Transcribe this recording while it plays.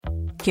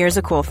Here's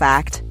a cool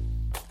fact.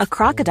 A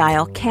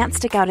crocodile can't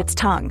stick out its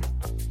tongue.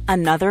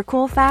 Another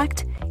cool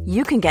fact,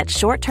 you can get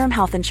short-term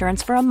health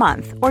insurance for a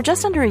month or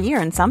just under a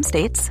year in some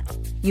states.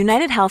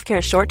 United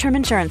Healthcare short-term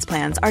insurance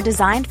plans are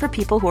designed for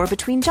people who are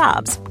between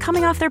jobs,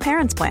 coming off their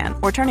parents' plan,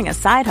 or turning a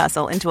side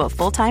hustle into a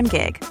full-time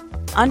gig.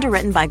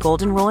 Underwritten by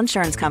Golden Rule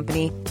Insurance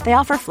Company, they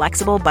offer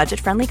flexible,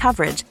 budget-friendly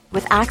coverage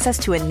with access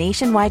to a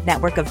nationwide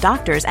network of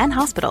doctors and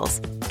hospitals.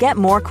 Get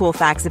more cool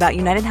facts about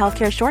United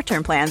Healthcare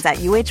short-term plans at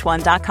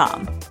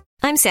uh1.com.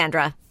 I'm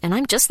Sandra, and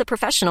I'm just the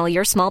professional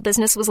your small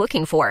business was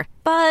looking for.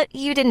 But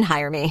you didn't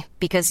hire me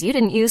because you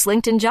didn't use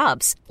LinkedIn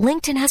Jobs.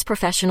 LinkedIn has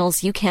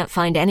professionals you can't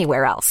find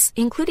anywhere else,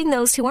 including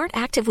those who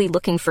aren't actively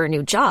looking for a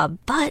new job,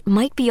 but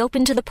might be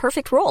open to the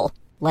perfect role,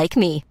 like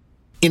me.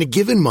 In a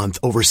given month,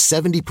 over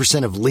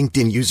 70% of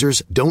LinkedIn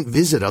users don't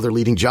visit other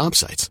leading job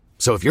sites.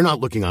 So if you're not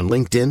looking on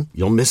LinkedIn,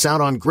 you'll miss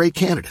out on great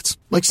candidates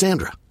like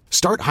Sandra.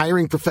 Start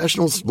hiring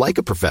professionals like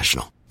a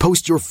professional.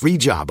 Post your free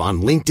job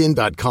on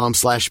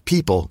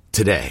linkedin.com/people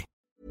today.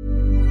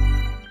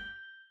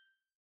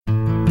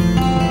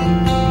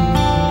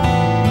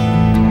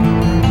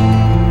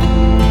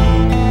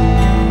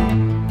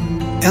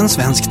 En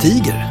svensk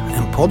tiger,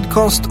 en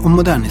podcast om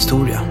modern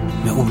historia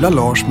med Ola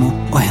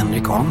Larsmo och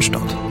Henrik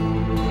Arnstad.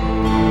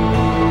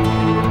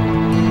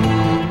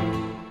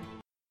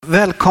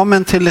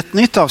 Välkommen till ett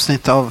nytt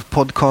avsnitt av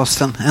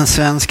podcasten En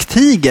svensk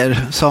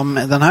tiger, som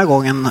den här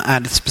gången är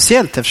lite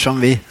speciellt eftersom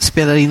vi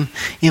spelar in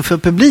inför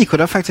publik, och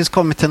det har faktiskt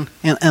kommit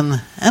en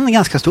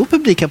ganska stor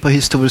publik här på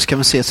Historiska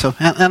museet, så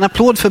en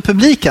applåd för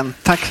publiken.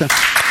 Tack.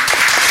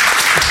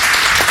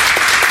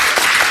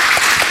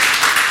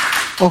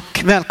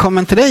 Och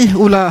välkommen till dig,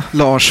 Ola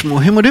Larsmo.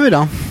 Hur mår du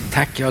idag?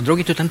 Tack, jag har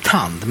dragit ut en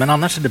tand, men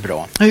annars är det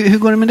bra. Hur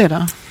går det med det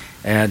då?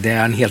 Det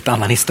är en helt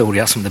annan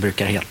historia, som det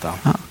brukar heta.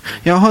 Ja.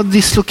 Jag har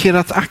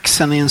dislokerat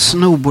axeln i en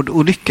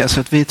snowboardolycka, så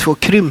att vi är två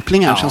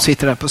krymplingar som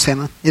sitter där på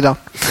scenen idag.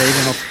 Säger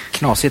vi något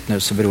knasigt nu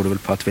så beror det väl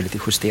på att vi är lite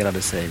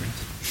justerade, säger vi.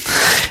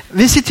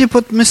 Vi sitter ju på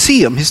ett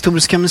museum,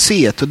 Historiska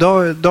museet, och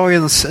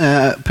dagens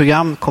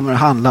program kommer att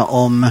handla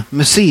om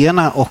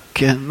museerna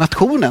och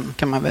nationen,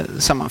 kan man väl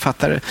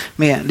sammanfatta det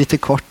med lite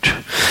kort.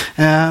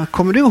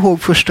 Kommer du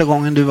ihåg första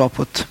gången du var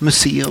på ett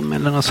museum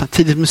eller något sånt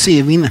tidigt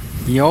museiminne?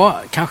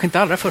 Ja, kanske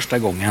inte allra första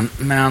gången,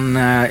 men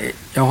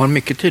jag har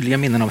mycket tydliga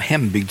minnen av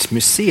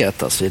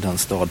Hembygdsmuseet, alltså i den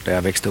stad där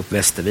jag växte upp,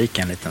 Västervik,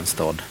 en liten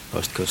stad på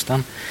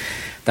östkusten,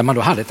 där man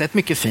då hade ett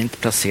mycket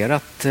fint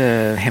placerat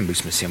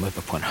hembygdsmuseum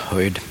uppe på en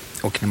höjd.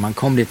 Och när man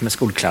kom dit med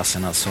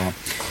skolklasserna så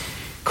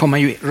kom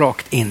man ju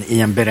rakt in i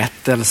en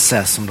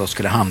berättelse som då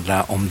skulle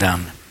handla om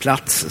den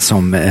plats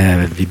som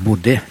vi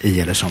bodde i,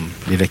 eller som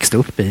vi växte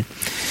upp i.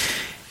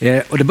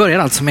 Och det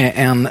började alltså med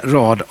en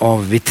rad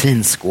av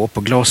vitrinskåp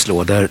och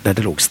glaslådor där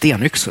det låg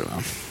stenyxor.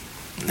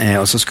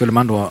 Och så skulle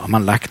man då, har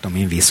man lagt dem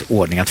i en viss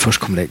ordning, att först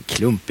kom det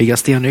klumpiga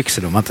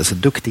stenyxor, de var inte så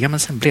duktiga, men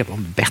sen blev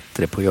de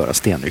bättre på att göra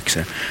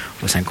stenyxor.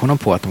 Och sen kom de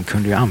på att de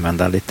kunde ju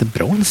använda lite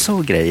brons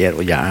och grejer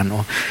och järn,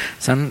 och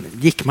sen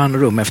gick man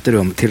rum efter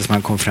rum tills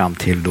man kom fram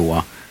till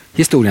då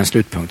historiens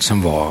slutpunkt,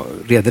 som var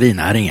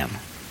rederinäringen.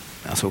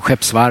 Alltså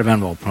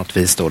skeppsvarven var på något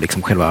vis då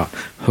liksom själva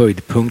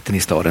höjdpunkten i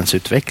stadens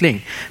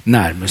utveckling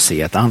när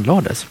museet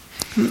anlades.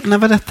 När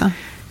var detta?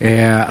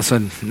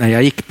 Alltså när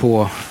jag gick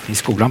i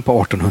skolan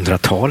på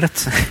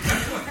 1800-talet.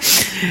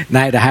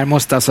 Nej, det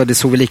här det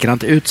såg väl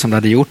likadant ut som det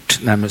hade gjort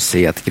när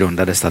museet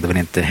grundades. Det hade väl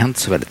inte hänt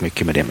så väldigt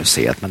mycket med det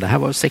museet, men det här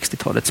var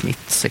 60-talets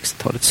mitt,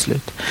 60-talets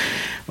slut.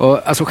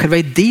 Och alltså själva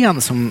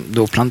idén som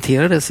då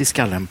planterades i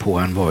skallen på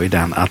en var ju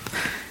den att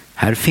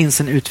här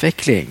finns en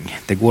utveckling.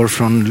 Det går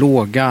från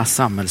låga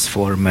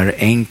samhällsformer,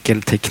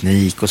 enkel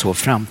teknik och så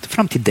fram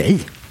till dig.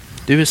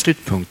 Du är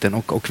slutpunkten,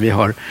 och vi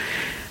har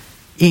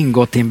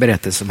ingått i en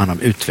berättelse som handlar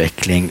om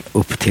utveckling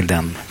upp till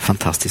den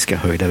fantastiska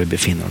höjd där vi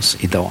befinner oss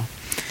idag.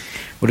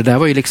 Och det där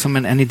var ju liksom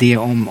en idé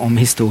om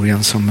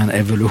historien som en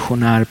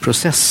evolutionär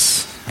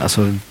process.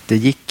 Alltså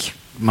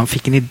man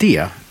fick en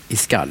idé i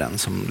skallen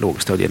som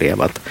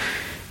lågstadieelev att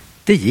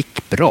det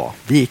gick bra,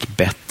 det gick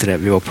bättre,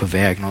 vi var på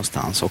väg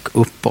någonstans och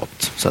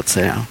uppåt, så att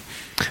säga.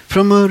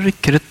 Från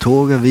mörkret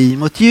tågar vi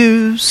mot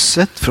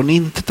ljuset, från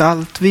intet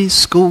allt vi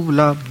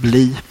skola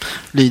bli,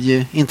 lyder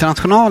ju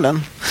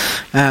Internationalen.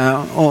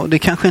 Och det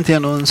kanske inte är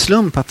någon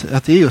slump att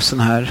det är just den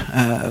här,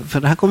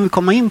 för det här kommer vi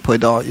komma in på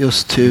idag,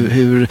 just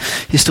hur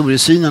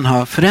historiesynen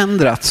har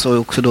förändrats, och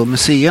också då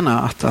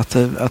museerna.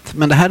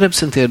 Men det här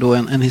representerar då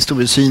en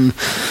historiesyn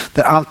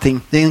där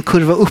allting, det är en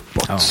kurva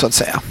uppåt, så att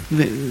säga.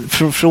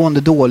 Från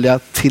det dåliga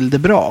till det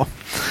bra.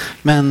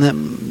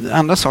 Men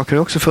andra saker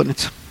har också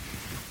funnits.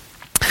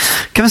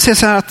 Kan man säga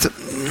så här att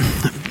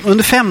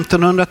under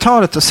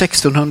 1500-talet och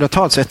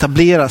 1600-talet så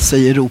etableras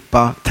sig i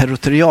Europa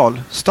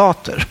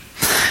territorialstater.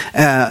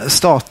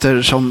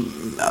 Stater som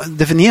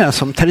definieras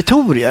som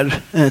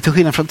territorier, till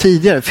skillnad från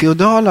tidigare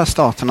feodala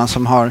staterna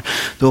som har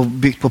då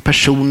byggt på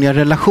personliga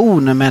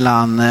relationer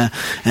mellan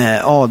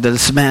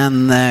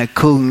adelsmän,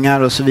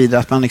 kungar och så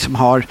vidare. Att man liksom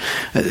har,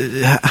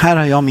 här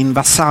har jag min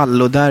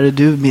vasall och där är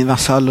du min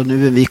vasall och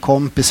nu är vi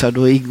kompisar,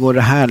 då ingår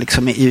det här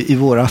liksom i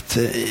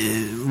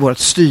vårt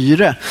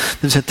styre.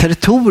 Det vill säga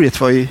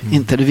territoriet var ju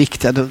inte det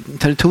viktiga.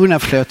 Territorierna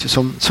flöt ju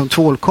som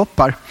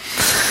tvålkoppar.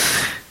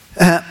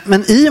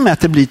 Men i och med att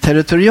det blir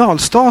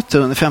territorialstater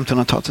under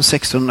 1500-talet och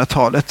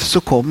 1600-talet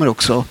så kommer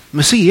också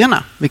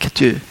museerna,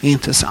 vilket ju är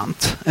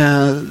intressant.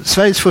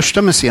 Sveriges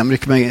första museum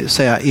brukar man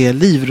säga är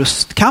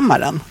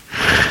Livrustkammaren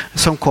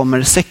som kommer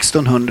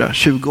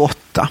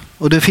 1628.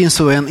 Och det finns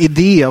så en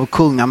idé av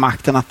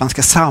kungamakten att man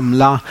ska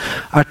samla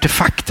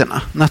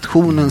artefakterna,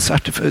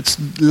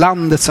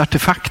 landets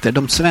artefakter,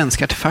 de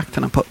svenska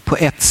artefakterna på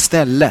ett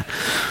ställe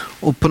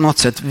och på något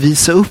sätt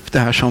visa upp det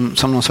här som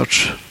någon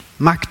sorts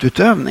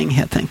maktutövning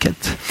helt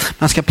enkelt.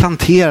 Man ska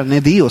plantera en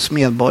idé hos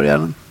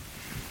medborgaren.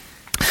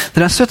 Det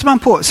där stöter man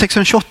på.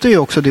 1628 är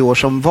också det år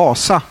som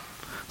Vasa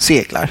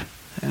seglar.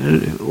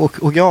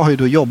 Och jag har ju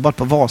då jobbat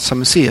på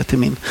Vasamuseet i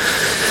min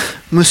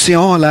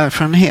museala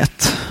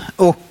erfarenhet.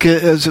 Och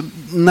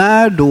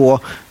när då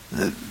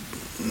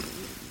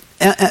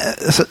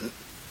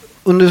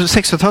under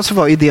 1600-talet så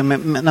var idén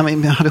när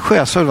man hade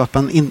sjösorg att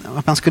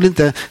man skulle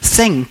inte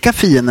sänka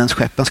fiendens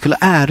skepp, man skulle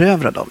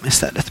erövra dem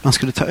istället. Man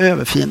skulle ta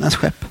över fiendens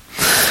skepp.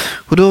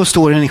 Och då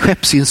står det i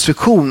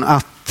skeppsinstruktion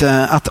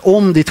att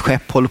om ditt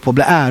skepp håller på att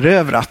bli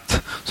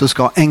erövrat så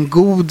ska en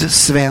god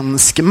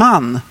svensk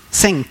man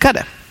sänka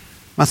det.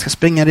 Man ska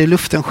spränga det i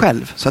luften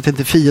själv så att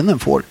inte fienden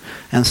får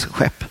ens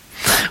skepp.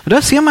 Och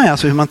där ser man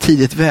alltså hur man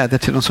tidigt vädjar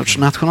till någon sorts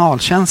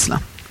nationalkänsla.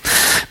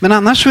 Men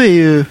annars så är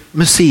ju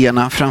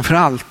museerna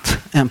framförallt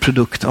en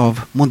produkt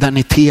av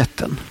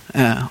moderniteten,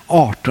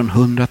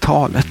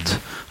 1800-talet.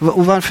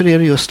 Och varför är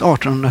det just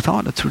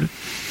 1800-talet, tror du?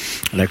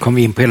 Där kom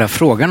vi in på hela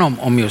frågan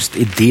om just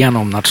idén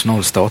om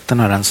nationalstaten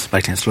när den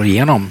verkligen slår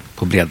igenom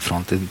på bred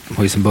front. Det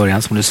har ju sin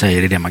början, som du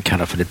säger, i det man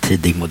kallar för det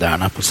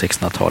tidigmoderna på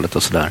 1600-talet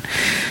och sådär.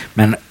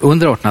 Men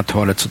under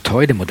 1800-talet så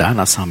tar ju det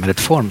moderna samhället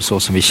form så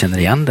som vi känner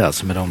igen det,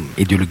 alltså med de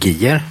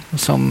ideologier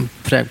som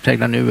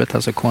präglar nuet,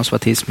 alltså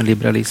konservatismen,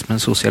 liberalismen,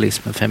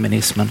 socialismen,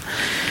 feminismen.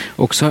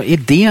 Också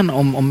idén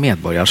om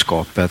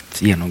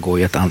medborgarskapet genomgår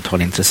ju ett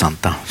antal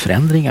intressanta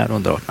förändringar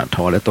under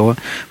 1800-talet, och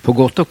på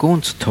gott och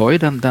ont så tar ju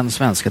den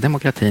svenska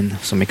demokratin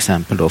som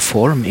exempel då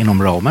form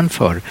inom ramen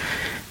för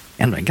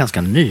en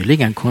ganska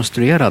nyligen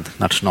konstruerad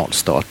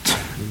nationalstat.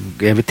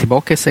 Är vi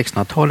tillbaka i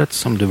 1600-talet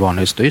som du var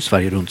nyss, då är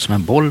Sverige runt som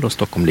en boll och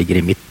Stockholm ligger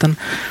i mitten.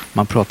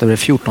 Man pratar över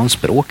 14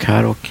 språk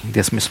här och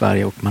det som är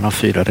Sverige, och man har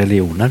 4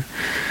 religioner.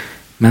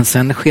 Men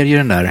sen sker ju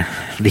den där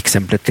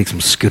exemplet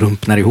liksom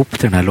skrumpnar ihop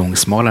till den här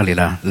långsmala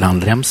lilla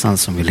landremsan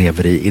som vi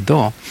lever i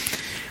idag.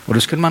 Och då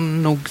skulle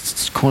man nog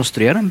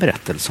konstruera en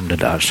berättelse om det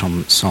där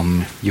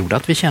som gjorde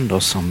att vi kände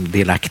oss som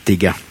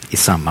delaktiga i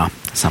samma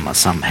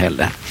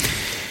samhälle.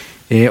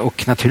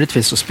 Och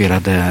naturligtvis så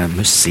spelade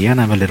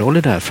museerna en väldig roll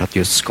i det här för att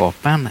just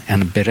skapa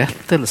en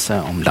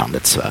berättelse om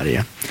landet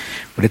Sverige.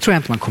 Och det tror jag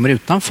inte man kommer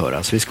utanför.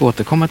 Alltså vi ska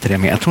återkomma till det,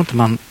 men jag tror inte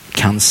man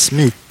kan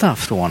smita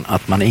från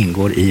att man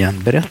ingår i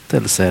en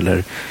berättelse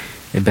eller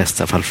i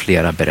bästa fall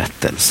flera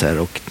berättelser,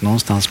 och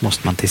någonstans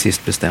måste man till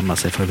sist bestämma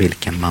sig för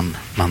vilken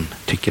man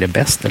tycker är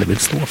bäst eller vill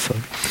stå för.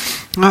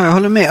 Ja, jag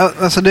håller med.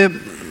 Alltså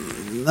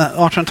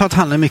 1800-talet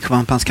handlar mycket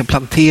om att man ska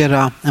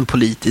plantera en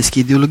politisk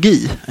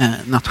ideologi,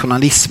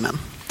 nationalismen.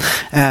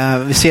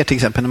 Vi ser till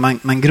exempel när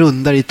man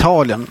grundar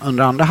Italien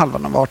under andra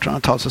halvan av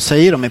 1800-talet, så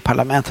säger de i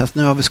parlamentet att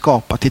nu har vi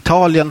skapat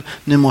Italien,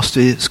 nu måste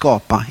vi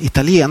skapa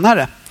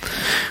italienare.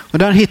 Och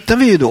där hittar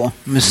vi ju då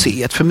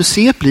museet, för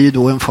museet blir ju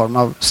då en form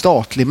av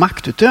statlig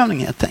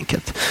maktutövning helt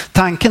enkelt.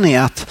 Tanken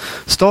är att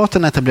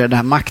staten etablerar det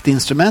här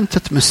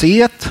maktinstrumentet,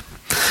 museet,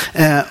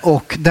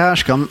 och där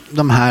ska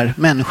de här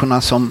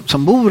människorna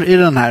som bor i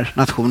den här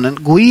nationen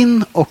gå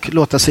in och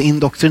låta sig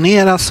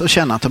indoktrineras och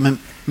känna att de är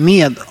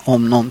med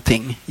om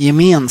någonting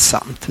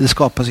gemensamt. Det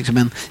skapas liksom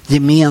en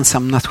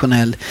gemensam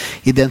nationell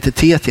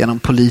identitet genom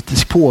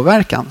politisk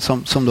påverkan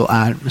som då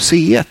är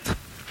museet.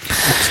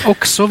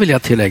 Och så vill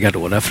jag tillägga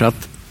då, därför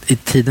att i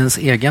tidens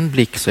egen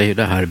blick så är ju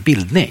det här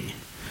bildning.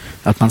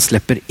 Att man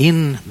släpper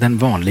in den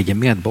vanliga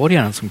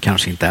medborgaren som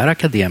kanske inte är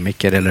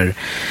akademiker eller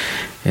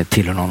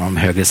tillhör någon av de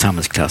högre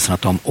samhällsklasserna,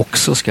 att de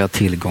också ska ha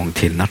tillgång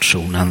till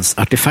nationens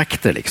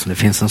artefakter. Liksom. Det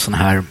finns en sån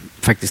här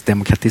faktiskt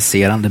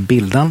demokratiserande,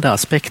 bildande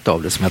aspekt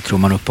av det som jag tror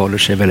man uppehåller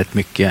sig väldigt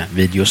mycket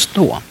vid just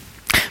då.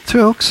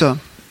 Tror jag också.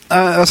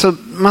 Alltså,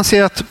 man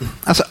ser att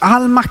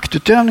all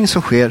maktutövning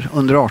som sker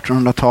under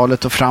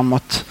 1800-talet och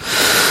framåt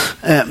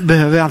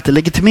behöver alltid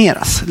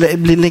legitimeras,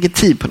 bli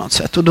legitim på något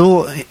sätt. Och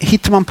då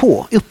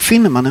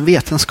uppfinner man en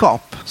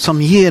vetenskap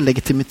som ger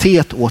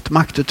legitimitet åt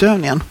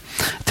maktutövningen.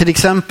 Till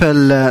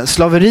exempel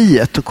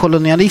slaveriet och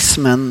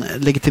kolonialismen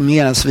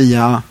legitimeras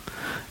via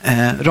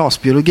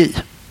rasbiologi.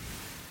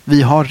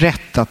 Vi har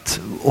rätt att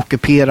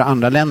ockupera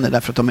andra länder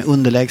därför att de är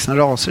underlägsna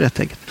raser helt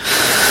enkelt.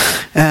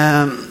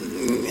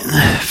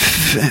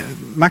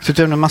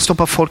 Maktutövningen, man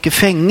stoppar folk i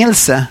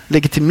fängelse,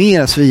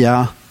 legitimeras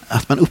via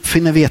att man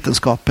uppfinner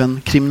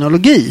vetenskapen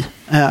kriminologi.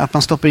 Att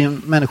man stoppar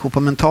in människor på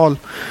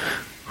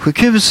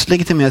mentalsjukhus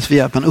legitimeras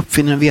via att man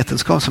uppfinner en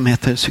vetenskap som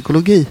heter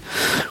psykologi.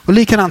 Och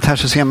likadant här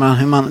så ser man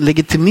hur man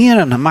legitimerar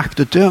den här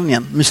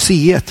maktutövningen,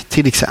 museet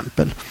till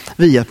exempel,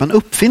 via att man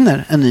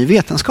uppfinner en ny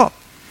vetenskap.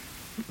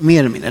 mer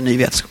eller mindre ny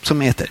vetenskap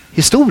som heter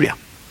historia,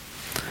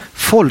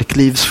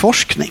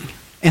 folklivsforskning,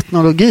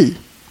 etnologi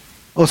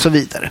och så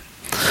vidare.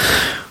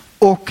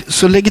 Och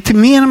så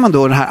legitimerar man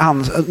då det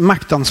här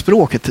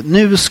maktanspråket.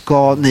 Nu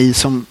ska ni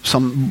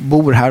som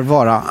bor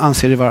här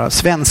anser det vara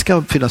svenska,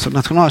 uppfyllas av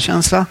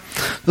nationalkänsla.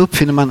 Då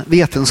uppfinner man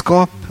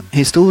vetenskap,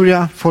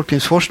 historia,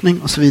 folklivsforskning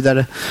och så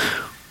vidare.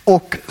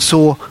 Och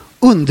så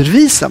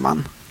undervisar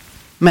man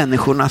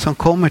människorna som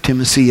kommer till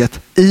museet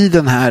i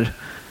den här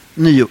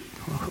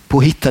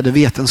nypåhittade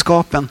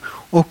vetenskapen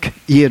och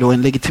ger då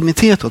en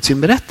legitimitet åt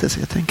sin berättelse.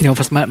 Jag tänker. Ja,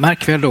 fast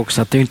märk väl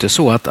också att det är inte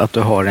så att du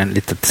har en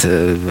litet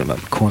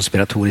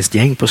konspiratoriskt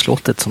gäng på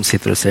slottet som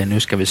sitter och säger nu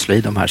ska vi slå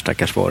i de här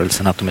stackars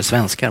varelserna att de är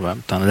svenskar. Va?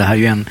 Utan det här är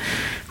ju en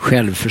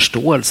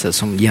självförståelse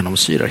som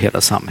genomsyrar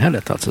hela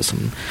samhället. Alltså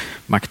som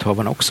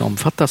makthavarna också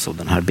omfattas av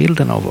den här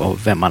bilden av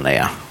vem man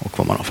är och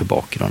vad man har för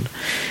bakgrund.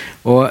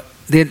 Och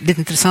det är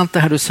lite intressant det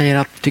här du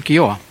säger, tycker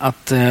jag,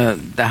 att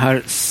det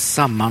här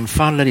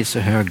sammanfaller i så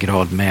hög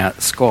grad med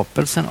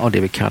skapelsen av det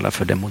vi kallar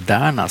för det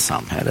moderna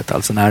samhället.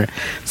 Alltså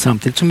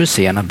samtidigt som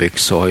museerna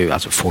byggs så har ju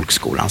alltså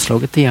folkskolan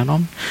slagit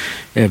igenom.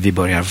 Vi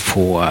börjar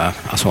få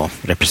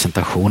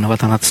representation av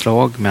ett annat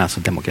slag, men alltså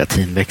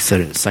demokratin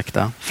växer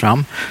sakta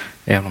fram.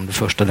 Även om det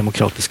första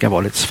demokratiska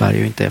valet i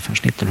Sverige inte är förrän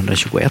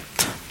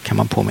 1921 kan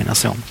man påminna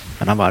sig om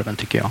mellan varven,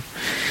 tycker jag.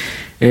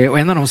 Och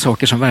en av de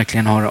saker som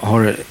verkligen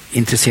har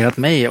intresserat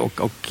mig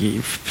och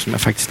som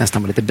jag faktiskt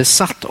nästan var lite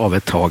besatt av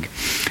ett tag,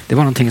 det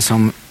var någonting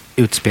som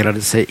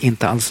utspelade sig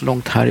inte alls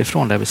långt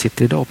härifrån där vi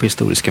sitter idag på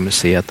Historiska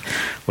museet.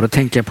 Och då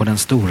tänker jag på den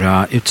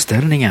stora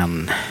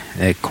utställningen,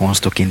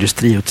 konst- och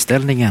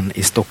industriutställningen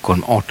i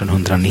Stockholm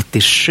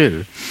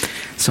 1897.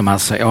 Som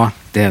alltså,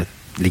 det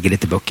ligger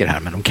lite böcker här,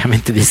 men de kan vi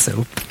inte visa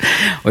upp.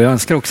 Och jag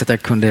önskar också att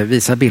jag kunde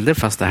visa bilder,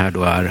 fast det här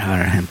då är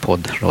en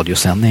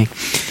podd-radiosändning.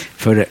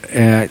 För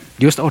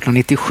just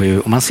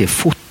 1897, om man ser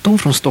foton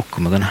från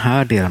Stockholm och den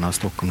här delen av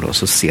Stockholm då,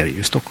 så ser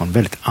ju Stockholm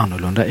väldigt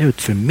annorlunda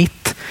ut. För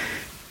mitt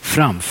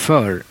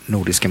framför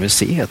Nordiska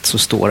museet så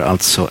står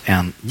alltså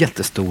en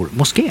jättestor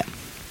moské.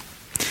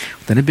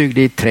 Den är byggd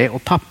i trä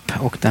och papp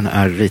och den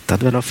är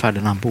ritad väl av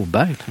Ferdinand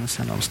Boberg, en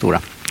av de stora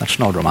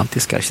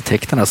nationalromantiska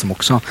arkitekterna som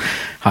också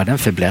hade en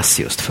fäbless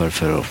just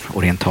för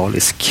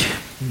orientalisk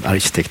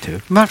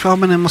arkitektur. Varför har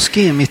man en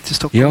moské mitt i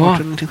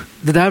Stockholm?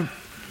 Ja,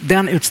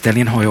 den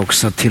utställningen har ju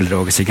också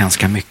tilldragit sig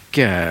ganska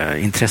mycket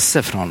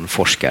intresse från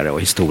forskare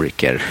och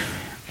historiker.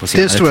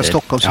 Det är stora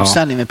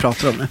Stockholmsutställning vi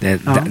pratar om nu.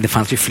 Det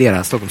fanns ju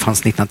flera. Stockholm fanns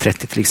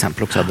 1930 till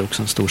exempel också, hade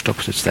också en stor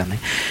Stockholmsutställning.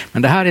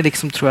 Men det här är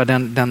liksom, tror jag,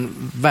 den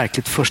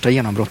verkligt första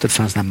genombrottet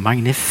för en sån här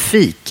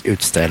magnifik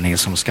utställning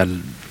som ska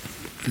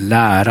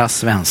lära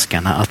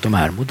svenskarna att de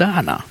är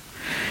moderna.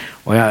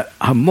 Och jag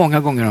har många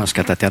gånger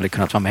önskat att jag hade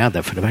kunnat vara med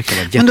där, för det verkar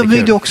vara jättekul. Men då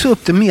byggde också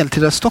upp det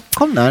medeltida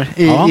Stockholm där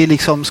i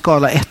liksom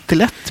skala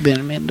 1:1 mer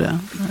eller mindre.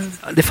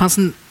 Det fanns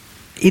en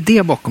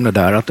idé bakom det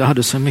där, att du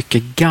hade så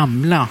mycket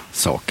gamla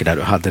saker där.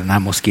 Du hade den här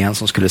moskén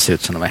som skulle se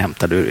ut som de var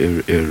hämtade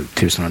ur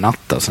Tusen och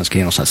natt, och sen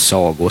skulle det någon sån här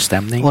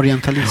sagostämning.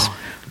 Orientalism. Ja.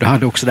 Du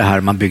hade också det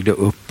här, man byggde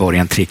upp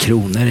Borgen 3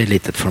 kronor i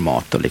litet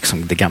format och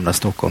liksom det gamla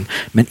Stockholm.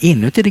 Men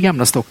inuti det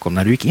gamla Stockholm,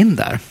 när du gick in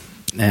där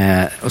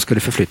och skulle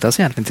förflyttas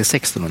egentligen till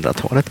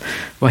 1600-talet,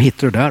 vad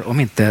hittar du där om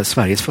inte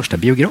Sveriges första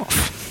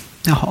biograf?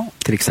 Jaha.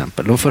 Till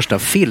exempel. De första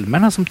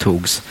filmerna som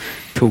togs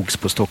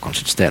på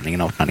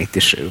Stockholmsutställningen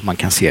 1897. Man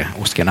kan se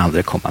Oscar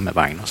II komma med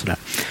vagn och sådär.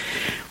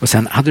 Och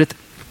sen hade du ett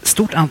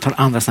stort antal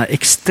andra såna här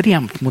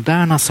extremt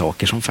moderna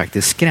saker som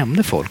faktiskt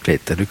skrämde folk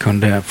lite. Du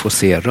kunde få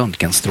se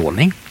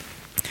röntgenstrålning.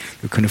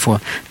 Du kunde få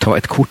ta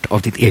ett kort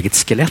av ditt eget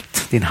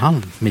skelett, din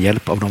hand, med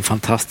hjälp av de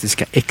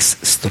fantastiska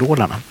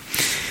X-strålarna.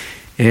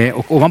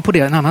 Och ovanpå det,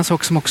 en annan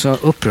sak som också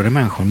upprörde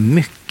människor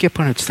mycket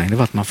på den utställningen, det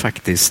var att man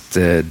faktiskt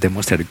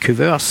demonstrerade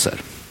kuvöser.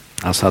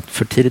 Alltså att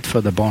för tidigt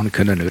födda barn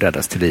kunde nu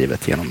räddas till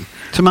livet genom...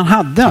 Så man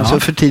hade alltså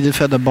för tidigt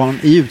födda barn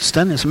i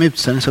utställning som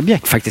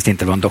utställningsobjekt? Faktiskt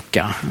inte var en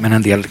docka, men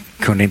en del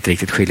kunde inte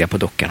riktigt skilja på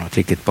dockan och ett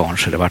riktigt barn,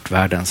 så det vart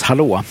världens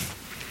hallå.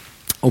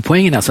 Och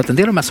poängen är alltså att en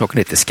del av de här sakerna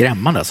är lite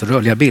skrämmande. Alltså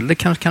rörliga bilder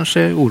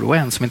kanske oroar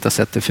en som inte har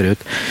sett det förut.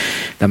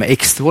 Det här med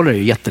X-strålar är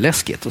ju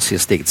jätteläskigt att se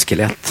ett eget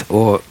skelett.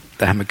 Och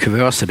det här med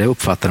kuvöser, det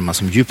uppfattar man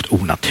som djupt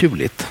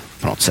onaturligt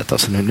på något sätt.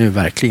 Alltså nu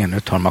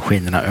tar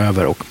maskinerna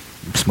över och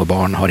små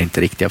barn har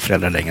inte riktiga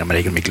föräldrar längre, de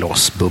ligger med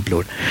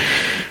glasbubblor.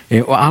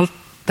 Och allt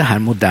det här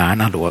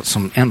moderna då,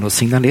 som ändå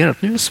signalerar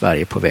att nu är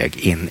Sverige på väg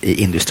in i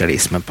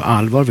industrialismen på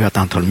allvar. Vi har ett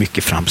antal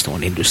mycket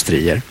framstående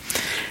industrier.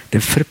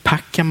 Det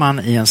förpackar man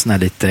i en sån här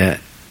lite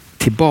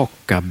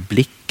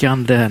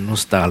tillbakablickande,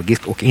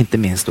 nostalgisk och inte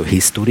minst då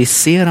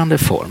historiserande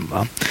form.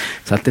 Va?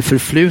 Så att det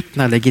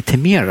förflutna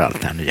legitimerar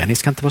allt det här nya. Ni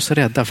ska inte vara så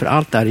rädda, för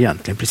allt är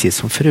egentligen precis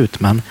som förut,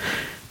 men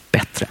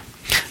bättre.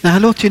 Det här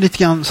låter ju lite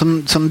grann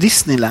som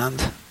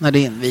Disneyland när det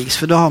invigs,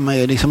 för då har man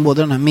ju liksom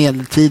både den här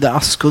medeltida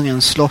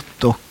Askungens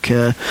slott och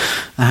det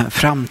här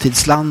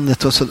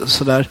framtidslandet och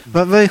sådär.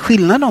 Vad är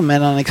skillnaden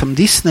mellan liksom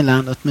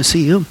Disneyland och ett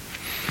museum?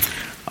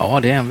 Ja,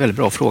 det är en väldigt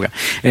bra fråga.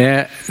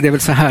 Det är väl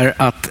så här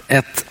att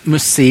ett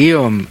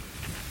museum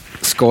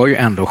ska ju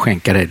ändå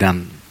skänka dig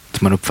den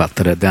som man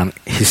uppfattade den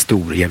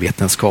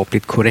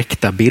historievetenskapligt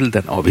korrekta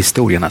bilden av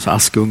historien. Alltså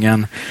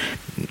Askungen,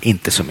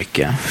 inte så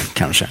mycket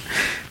kanske.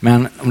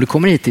 Men om du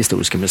kommer hit till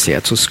Historiska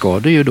museet så ska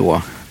du ju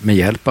då med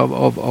hjälp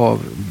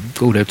av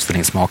goda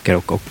utställningsmakare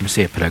och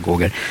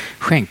museipedagoger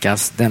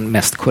skänkas den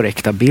mest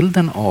korrekta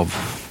bilden av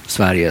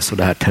Sveriges och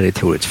det här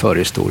territoriets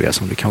förhistoria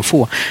som du kan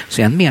få.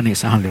 Så i en mening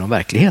så handlar det om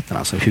verkligheten,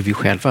 alltså hur vi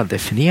själva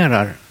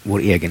definierar vår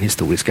egen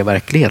historiska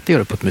verklighet. Det gör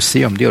du på ett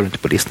museum, det gör du inte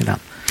på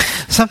Disneyland.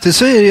 Samtidigt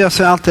så är det ju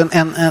alltså alltid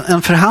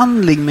en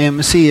förhandling med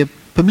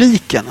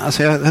museipubliken.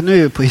 Alltså nu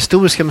är jag på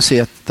Historiska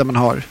museet där man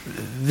har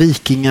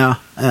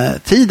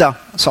vikingatida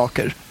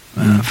saker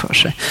för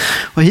sig.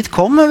 Och hit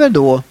kommer väl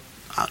då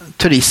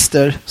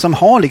turister som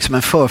har liksom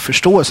en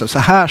förförståelse. Så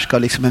här ska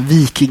liksom en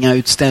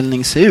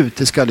vikingautställning se ut.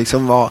 Det ska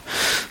liksom vara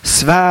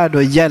svärd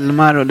och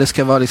hjälmar och det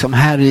ska vara liksom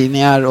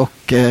härjningar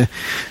och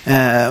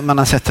man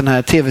har sett den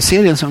här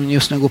tv-serien som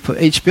just nu går på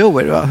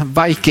HBO,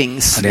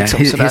 Vikings. Ja, det är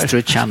liksom,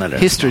 History Channel.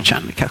 History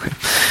Channel kanske.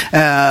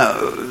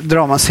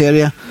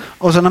 Dramaserie.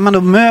 Och så när man då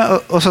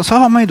och så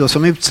har man ju då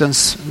som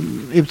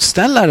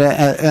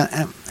utställare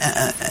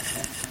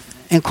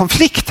en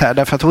konflikt här,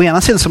 därför att å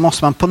ena sidan så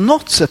måste man på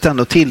något sätt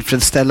ändå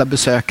tillfredsställa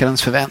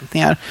besökarens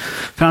förväntningar,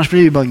 för annars blir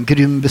det ju bara en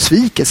grym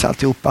besvikelse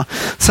alltihopa.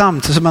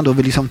 Samtidigt som man då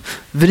vill liksom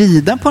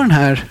vrida på den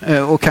här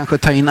och kanske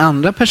ta in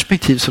andra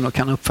perspektiv som då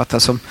kan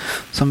uppfattas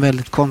som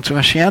väldigt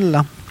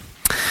kontroversiella.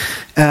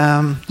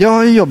 Jag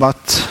har ju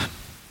jobbat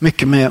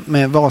mycket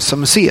med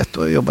Vasamuseet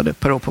och jag jobbade ett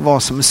par år på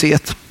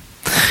Vasamuseet.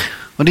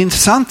 Och det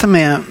intressanta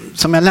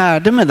som jag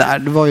lärde mig där,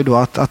 det var ju då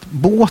att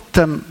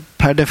båten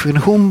per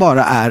definition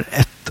bara är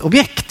ett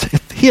objekt,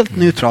 ett helt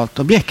neutralt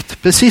objekt,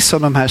 precis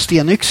som de här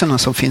stenyxorna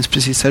som finns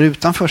precis här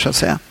utanför så att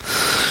säga.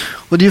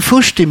 Och det är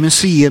först i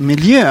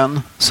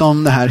museimiljön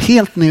som det här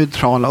helt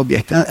neutrala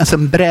objektet, alltså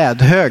en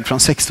brädhög från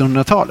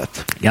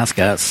 1600-talet.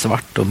 Ganska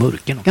svart och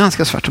mörken.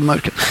 Ganska svart och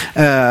mörken.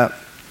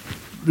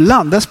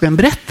 Landas med en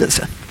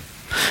berättelse.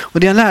 Och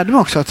det jag lärde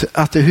mig också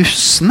att hur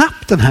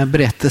snabbt den här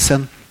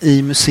berättelsen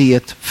i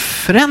museet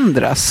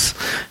förändras.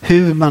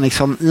 Hur man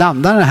liksom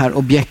landar det här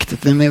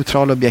objektet, det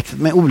neutrala objektet,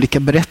 med olika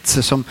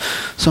berättelser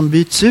som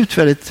byts ut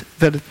väldigt,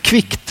 väldigt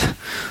kvickt.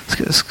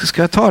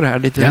 Ska jag ta det här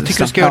lite? Jag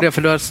tycker du ska göra det,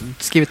 för du har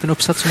skrivit en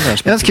uppsats om det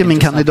här. Jag skrev min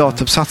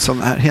kandidatuppsats om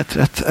det här, heter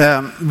rätt.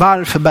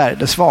 Varför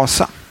bärgades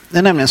Vasa? Det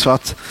är nämligen så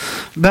att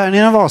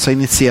bärgningen av Vasa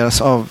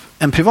initieras av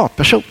en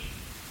privatperson.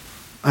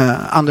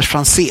 Anders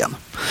Franzén,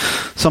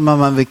 som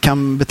man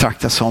kan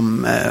betrakta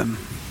som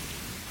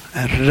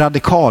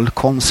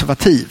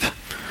radikalkonservativ.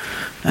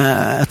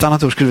 Ett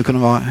annat ord skulle kunna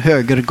vara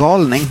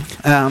högergalning.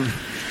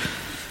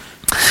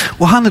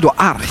 Och han är då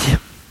arg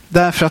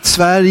därför att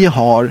Sverige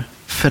har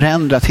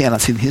förändrat hela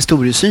sin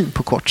historiesyn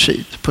på kort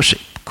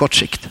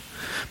sikt.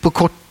 På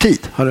kort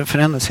tid har det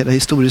förändrats hela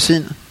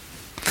historiesynen.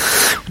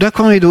 Och där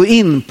kommer vi då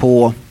in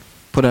på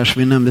det som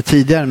vi nämnde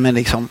tidigare med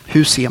liksom,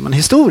 hur ser man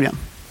historien?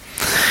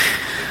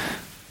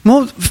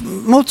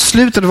 Mot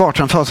slutet av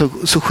 1800-talet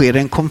så sker det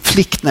en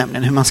konflikt,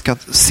 nämligen hur man ska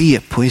se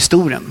på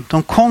historien.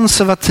 De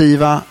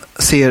konservativa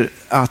ser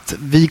att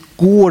vi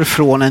går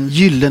från en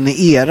gyllene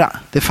era,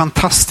 det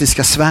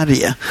fantastiska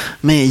Sverige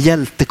med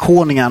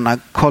hjältekonungarna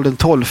Karl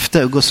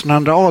XII och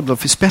Gustav II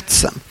Adolf i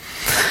spetsen.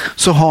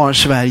 Så har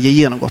Sverige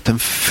genomgått en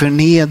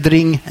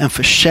förnedring, en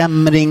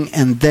försämring,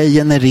 en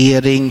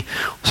degenerering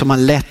som har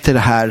lett till det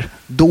här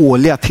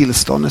dåliga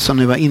tillståndet som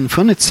nu har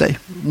infunnit sig.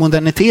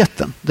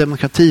 Moderniteten,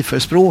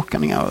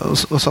 demokratiförespråkningar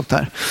och sånt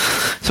där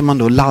som man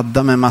då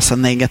laddar med en massa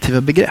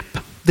negativa begrepp.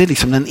 Det är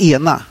liksom den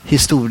ena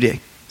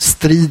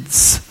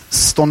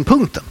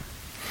historiestridsståndpunkten.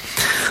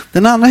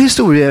 Den andra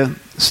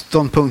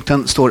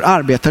historieståndpunkten står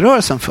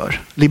arbetarrörelsen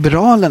för,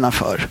 liberalerna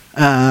för.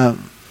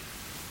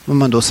 Om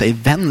man då säger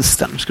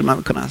vänstern, skulle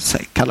man kunna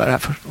kalla det här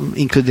för,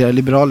 inkludera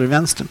liberaler i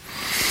vänstern,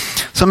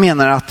 som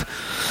menar att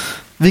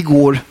vi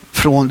går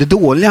från det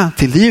dåliga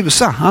till det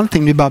ljusa.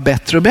 Allting blir bara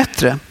bättre och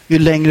bättre ju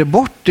längre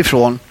bort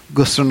ifrån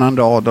Gustav II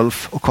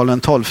Adolf och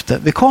Karl XII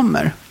vi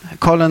kommer.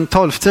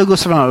 Karl XII och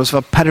Gustav II Adolf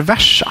var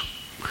perversa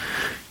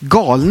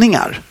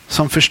galningar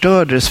som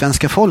förstörde det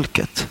svenska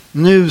folket.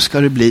 Nu ska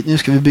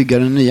vi bygga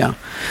den nya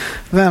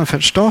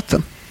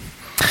välfärdsstaten.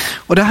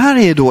 Och det här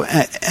är då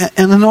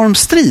en enorm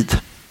strid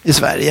i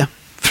Sverige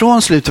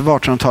från slutet av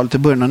 1800-talet till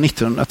början av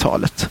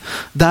 1900-talet,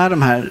 där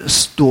de här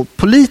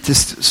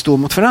politiskt står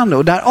mot varandra,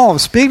 och där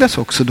avspeglas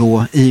också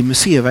då i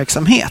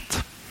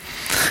museiverksamhet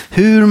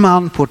hur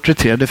man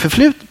porträtterade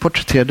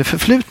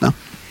förflutna.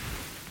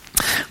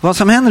 Vad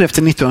som händer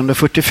efter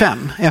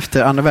 1945,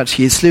 efter andra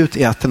världskrigets slut,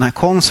 är att den här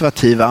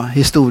konservativa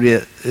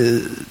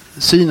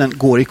historiesynen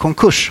går i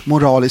konkurs,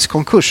 moralisk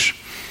konkurs,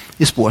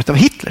 i spåret av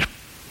Hitler.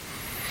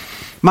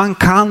 Man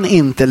kan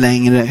inte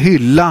längre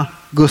hylla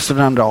Gustav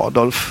II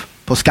Adolf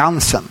på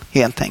Skansen,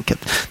 helt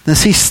enkelt. Den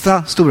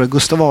sista stora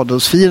Gustav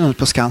Adolfsfirandet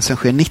på Skansen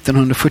sker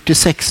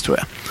 1946, tror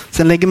jag.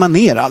 Sen lägger man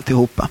ner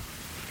alltihopa.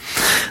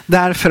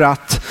 Därför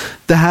att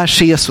det här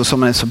ses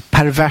som en så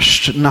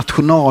perverst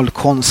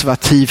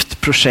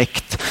nationalkonservativt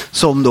projekt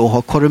som då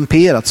har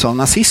korrumperats av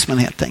nazismen,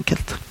 helt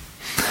enkelt.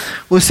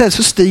 Och istället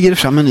så stiger det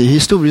fram en ny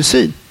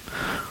historiesyn.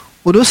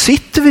 Och då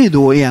sitter vi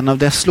då i en av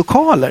dess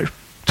lokaler,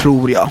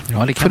 tror jag.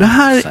 Ja, för det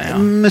här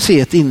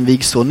museet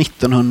invigs då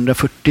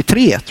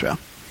 1943, tror jag.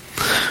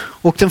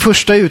 Och den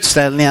första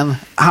utställningen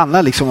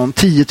handlar liksom om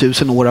 10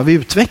 000 år av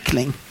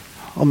utveckling.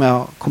 Om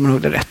jag kommer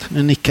ihåg det rätt.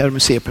 Nu nickar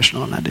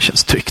museipersonalen här, det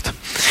känns tryggt.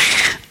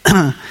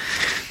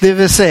 Det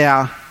vill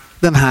säga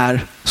den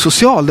här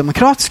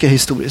socialdemokratiska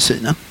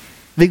historiesynen.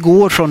 Vi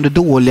går från det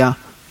dåliga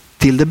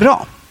till det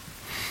bra.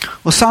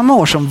 Och samma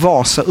år som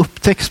Vasa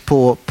upptäcks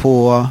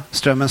på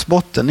Strömmens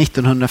botten,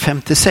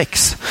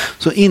 1956,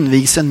 så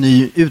invigs en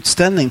ny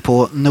utställning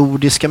på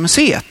Nordiska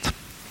museet.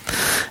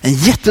 En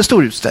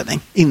jättestor utställning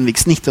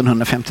invigs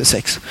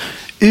 1956.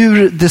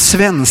 Ur det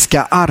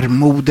svenska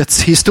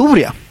armodets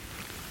historia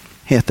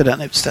heter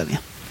den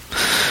utställningen.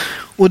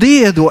 Och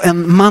det är då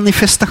en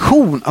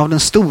manifestation av den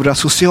stora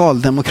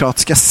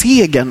socialdemokratiska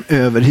segern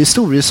över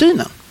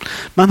historiesynen.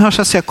 Man har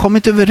så att säga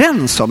kommit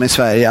överens om i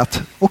Sverige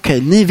att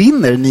okej, ni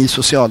vinner, ni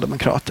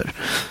socialdemokrater.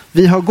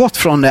 Vi har gått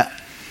från det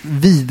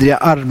vidriga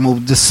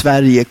armodes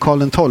Sverige,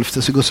 Karl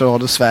XII:s och Gustav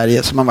Adolfs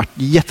Sverige, som har varit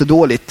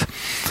jättedåligt,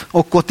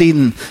 och gått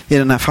in i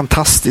den här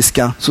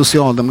fantastiska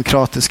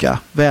socialdemokratiska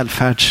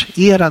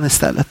välfärdseran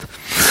istället.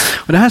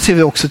 Och det här ser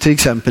vi också till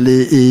exempel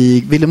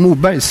i Vilhelm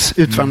Mobergs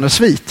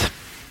Utvandrarsvit,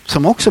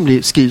 som också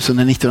skrivs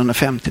under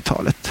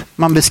 1950-talet.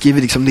 Man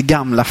beskriver liksom det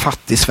gamla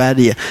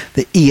fattig-Sverige,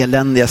 det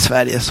eländiga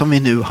Sverige som vi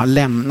nu har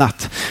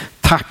lämnat.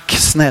 Tack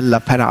snälla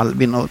Per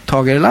Albin och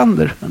Tage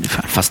Erlander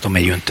ungefär. Fast de är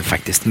ju inte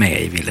faktiskt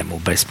med i Vilhelm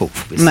Mobergs bok.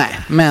 Nej,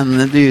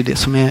 men det är ju det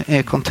som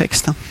är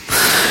kontexten.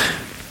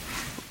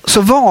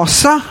 Så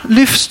Vasa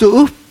lyfts då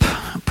upp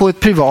på ett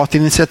privat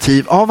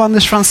initiativ av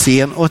Anders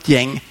Franzén och ett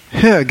gäng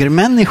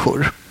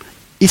högermänniskor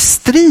i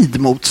strid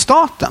mot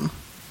staten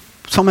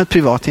som ett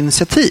privat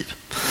initiativ.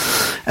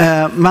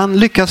 Man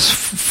lyckas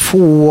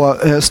få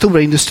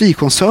stora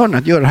industrikoncerner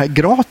att göra det här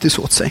gratis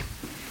åt sig.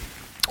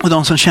 Och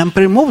de som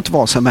kämpar emot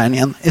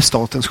Vasabärgningen är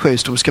Statens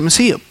sjöhistoriska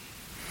museum.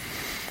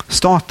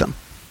 Staten.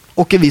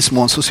 Och i viss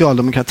mån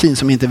socialdemokratin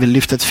som inte vill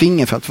lyfta ett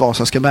finger för att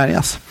Vasa ska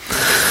bärgas.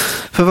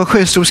 För vad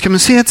Sjöhistoriska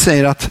museet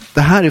säger att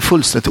det här är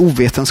fullständigt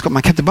ovetenskap.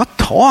 Man kan inte bara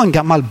ta en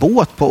gammal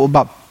båt på och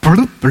bara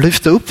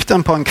lyfta upp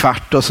den på en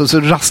kvart och så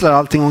rasslar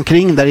allting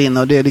omkring där inne,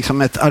 och det är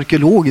liksom ett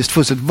arkeologiskt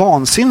fullständigt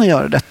vansinne att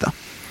göra detta.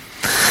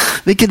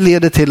 Vilket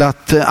leder till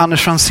att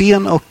Anders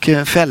Franzén och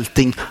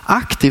Fälting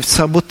aktivt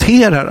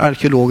saboterar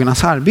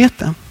arkeologernas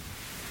arbete.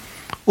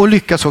 Och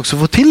lyckas också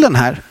få till den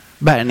här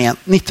bärgningen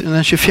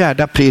den 24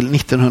 april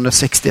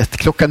 1961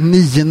 klockan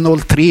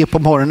 9.03 på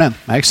morgonen.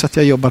 Märks att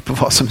jag jobbar på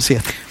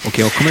Vasamuseet. Och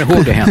jag kommer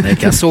ihåg det,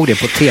 Henrik. Jag såg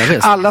det på tv.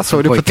 Alla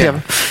såg det på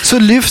tv. Så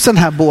lyfts den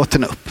här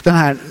båten upp, den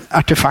här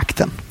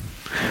artefakten.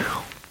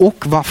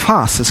 Och vad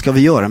fasen ska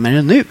vi göra med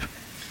den nu?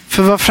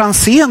 För vad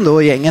Franzén då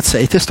och gänget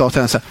säger till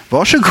staten är så här: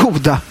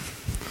 varsågoda.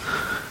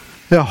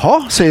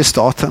 Jaha, säger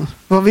staten.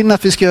 Vad vill ni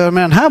att vi ska göra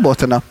med den här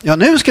båten då? Ja,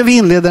 nu ska vi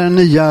inleda den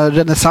nya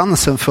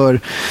renässansen för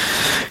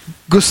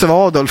Gustav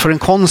Adolf, för den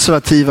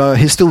konservativa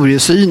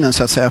historiesynen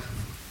så att säga.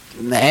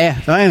 Nej,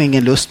 det har jag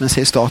ingen lust med,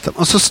 säger staten.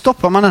 Och så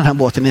stoppar man den här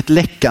båten i ett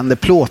läckande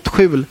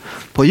plåtskjul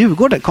på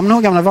Djurgården. Kommer ni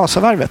ihåg gamla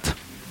Vasavarvet?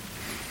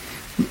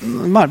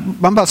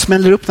 Man bara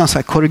smäller upp en så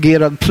här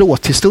korrigerad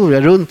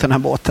plåthistoria runt den här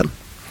båten.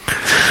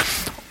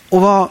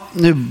 Och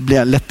nu blir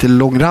jag lätt till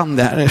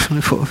långrandig här.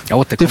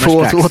 Du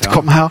får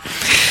återkomma här.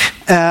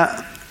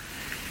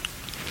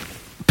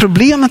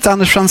 Problemet med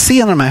Anders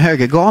Franzén och de här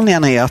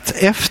högergalningarna är att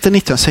efter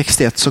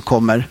 1961 så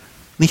kommer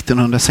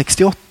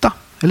 1968,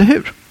 eller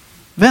hur?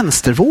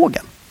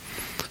 Vänstervågen.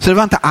 Så det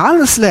var inte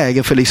alls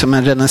läge för liksom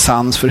en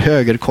renässans för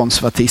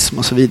högerkonservatism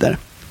och så vidare.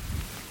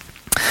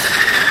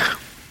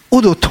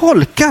 Och då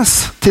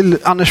tolkas till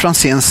Anders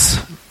Franzéns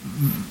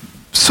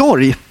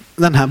sorg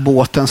den här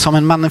båten som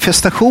en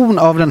manifestation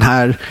av den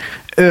här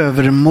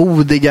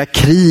övermodiga,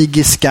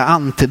 krigiska,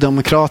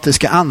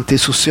 antidemokratiska,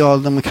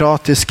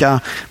 antisocialdemokratiska,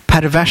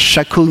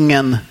 perversa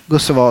kungen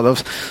Gustav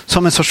Adolf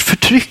som en sorts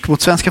förtryck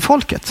mot svenska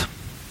folket.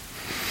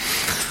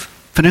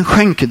 För den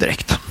sjönk ju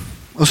direkt.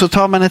 Och så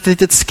tar man ett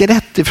litet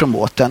skelett ifrån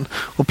båten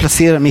och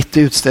placerar mitt i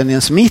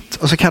utställningens mitt,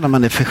 och så kallar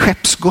man det för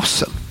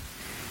skeppsgossen.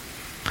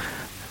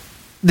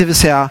 Det vill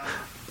säga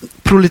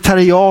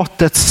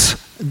proletariatets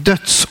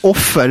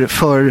dödsoffer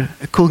för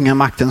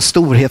kungamaktens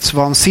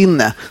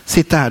storhetsvansinne.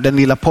 Sitter här, den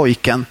lilla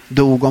pojken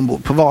dog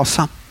ombord på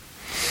Vasa.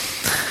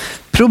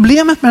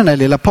 Problemet med den där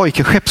lilla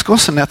pojken,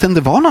 skeppsgossen, är att det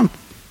inte var någon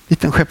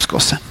liten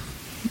skeppsgosse.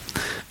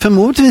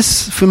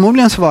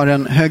 Förmodligen så var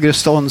den högre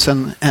stånds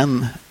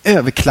en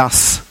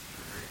överklass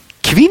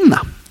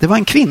kvinna. Det var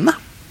en kvinna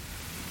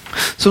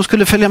som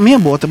skulle följa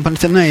med båten på en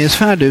liten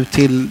nöjesfärd ut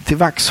till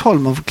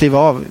Vaxholm och kliva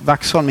av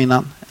Vaxholm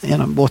innan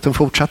båten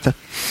fortsatte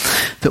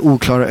till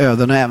oklara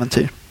öden och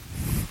äventyr.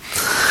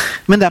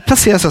 Men där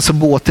placeras alltså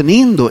båten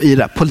in då i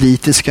det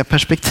politiska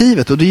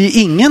perspektivet, och det är ju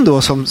ingen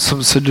då som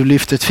så du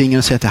lyfter ett finger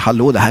och säger att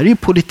hallå, det här är ju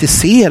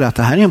politiserat,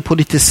 det här är en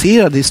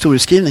politiserad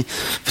historieskrivning,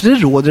 för det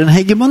råder en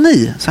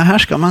hegemoni. Så här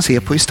ska man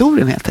se på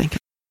historien helt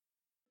enkelt.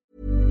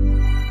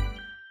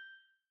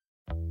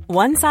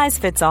 One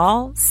size fits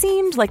all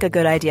seemed like a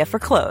good idea for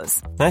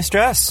clothes. Nice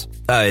dress.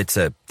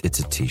 It's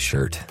a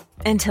t-shirt.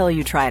 Until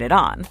you tried it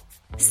on.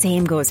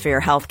 Same goes for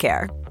your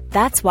healthcare.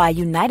 That's why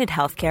United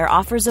Healthcare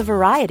offers a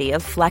variety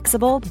of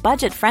flexible,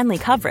 budget-friendly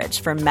coverage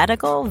for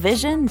medical,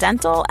 vision,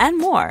 dental, and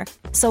more.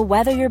 So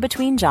whether you're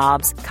between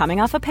jobs,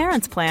 coming off a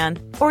parent's plan,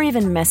 or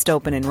even missed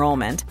open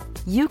enrollment,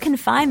 you can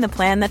find the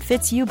plan that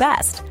fits you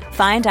best.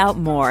 Find out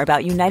more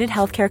about United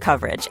Healthcare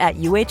coverage at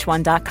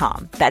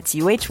uh1.com. That's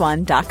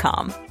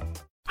uh1.com.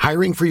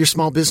 Hiring for your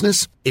small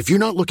business? If you're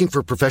not looking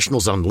for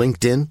professionals on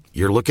LinkedIn,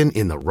 you're looking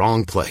in the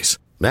wrong place.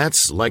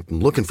 That's like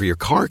looking for your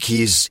car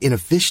keys in a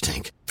fish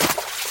tank.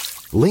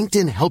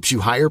 LinkedIn helps you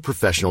hire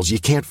professionals you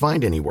can't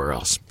find anywhere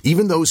else,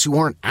 even those who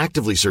aren't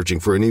actively searching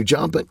for a new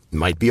job but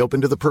might be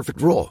open to the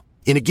perfect role.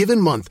 In a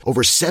given month,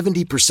 over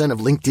 70%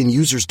 of LinkedIn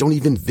users don't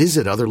even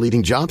visit other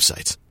leading job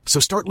sites. So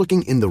start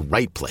looking in the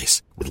right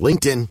place. With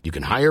LinkedIn, you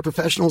can hire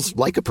professionals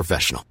like a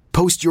professional.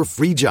 Post your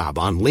free job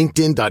on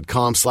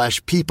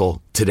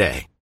linkedin.com/people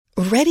today.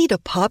 Ready to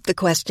pop the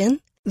question?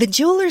 The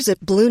jewelers at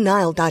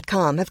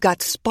BlueNile.com have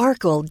got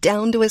sparkle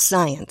down to a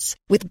science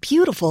with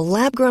beautiful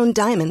lab-grown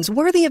diamonds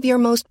worthy of your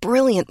most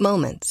brilliant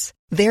moments.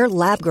 Their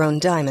lab-grown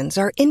diamonds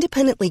are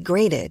independently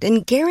graded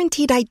and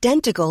guaranteed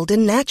identical to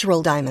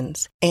natural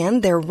diamonds,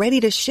 and they're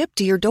ready to ship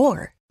to your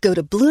door. Go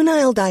to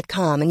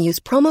BlueNile.com and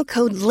use promo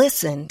code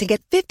LISTEN to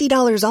get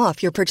 $50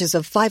 off your purchase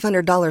of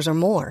 $500 or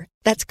more.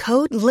 That's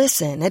code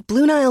LISTEN at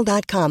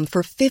BlueNile.com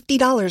for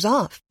 $50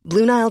 off.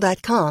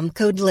 BlueNile.com,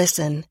 code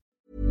LISTEN.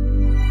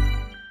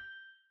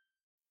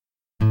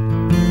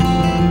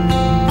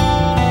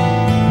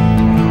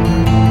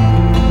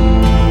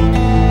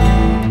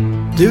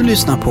 Du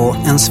lyssnar på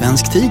En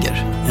svensk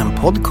tiger, en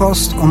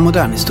podcast om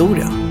modern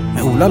historia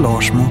med Ola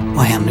Larsmo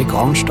och Henrik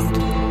Arnstad.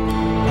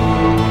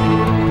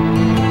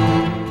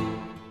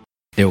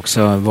 Det är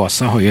också,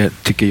 Vasa har ju,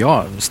 tycker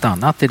jag,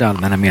 stannat i det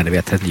allmänna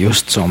medvetandet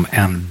just som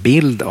en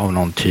bild av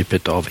någon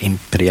typ av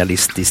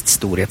imperialistiskt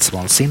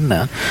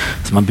storhetsvansinne.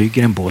 Så man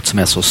bygger en båt som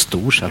är så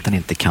stor så att den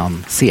inte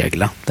kan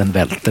segla. Den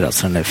välter,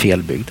 alltså den är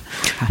felbyggd.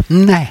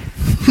 Nej,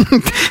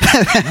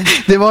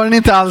 det var den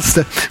inte alls.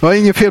 Det var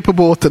inget fel på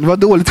båten, det var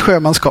dåligt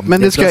sjömanskap.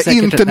 Men det ska jag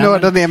inte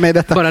nörda ner med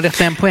detta. Bara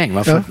detta är en poäng.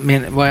 Va? Ja.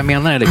 Vad jag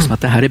menar är liksom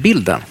att det här är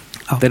bilden.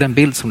 Det är den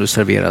bild som du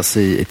serveras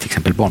i till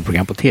exempel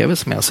barnprogram på tv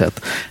som jag har sett.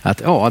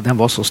 Att ja, den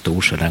var så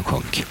stor så den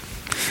sjönk.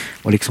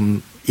 Och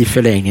liksom i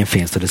förlängningen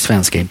finns det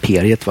svenska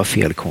imperiet var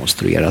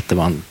felkonstruerat. Det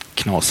var en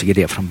knasig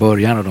idé från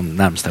början och de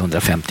närmsta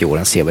 150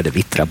 åren ser vi det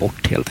vittra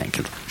bort helt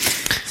enkelt.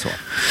 Så.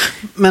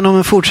 Men om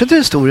vi fortsätter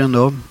historien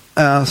då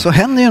så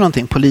händer ju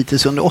någonting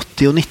politiskt under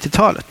 80- och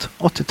 90-talet.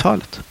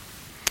 80-talet.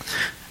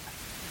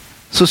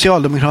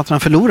 Socialdemokraterna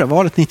förlorar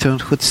valet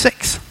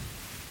 1976.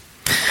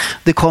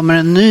 Det kommer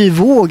en ny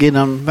våg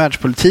inom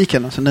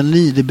världspolitiken, alltså den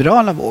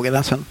nyliberala vågen,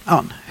 alltså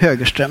en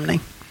högerströmning.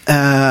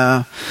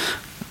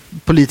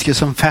 Politiker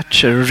som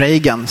Thatcher och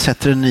Reagan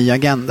sätter en ny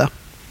agenda.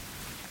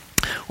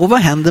 Och vad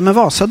händer med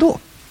Vasa då?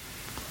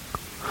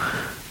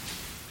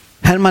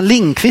 Herman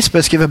Lindqvist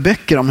börjar skriva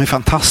böcker om hur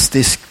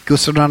fantastisk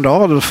Gustav II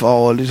Adolf var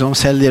och liksom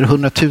säljer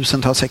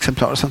 100,000-tals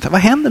exemplar och sånt där.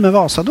 Vad händer med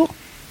Vasa då?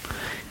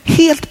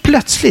 Helt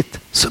plötsligt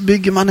så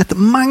bygger man ett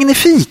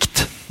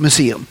magnifikt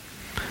museum.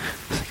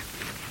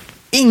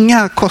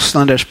 Inga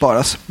kostnader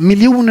sparas.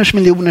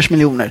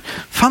 Miljoner.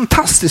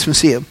 Fantastiskt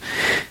museum.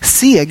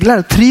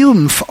 Seglar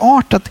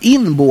triumfartat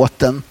in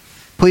båten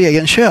på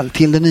egen köl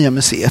till det nya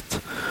museet.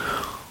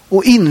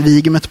 Och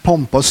inviger med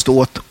pompa och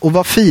ståt. Och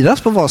vad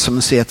firas på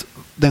Vasamuseet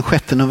den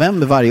 6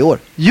 november varje år?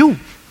 Jo,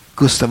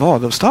 Gustav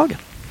Adolfsdagen.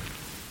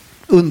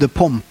 Under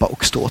pompa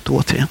och ståt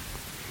återigen.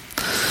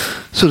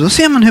 Så då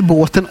ser man hur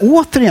båten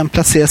återigen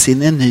placeras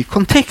in i en ny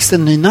kontext,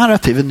 en ny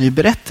narrativ, en ny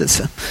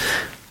berättelse.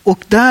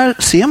 Och där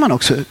ser man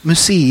också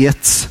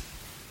museets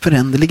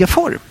föränderliga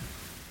form.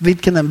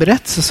 Vilken en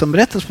berättelse som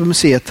berättas på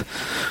museet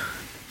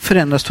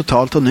förändras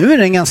totalt. Och nu är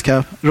det en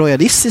ganska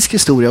royalistisk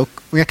historia.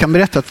 Och jag kan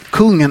berätta att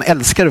kungen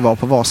älskar att vara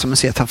på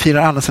Vasamuseet. Han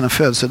firar alla sina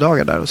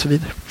födelsedagar där och så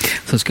vidare.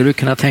 Så skulle du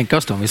kunna tänka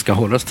oss då, om vi ska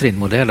hålla oss till din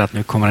modell, att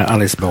nu kommer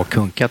Alice Bah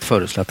Kuhnke att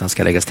föreslå att den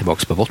ska läggas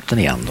tillbaka på botten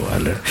igen då,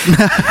 eller?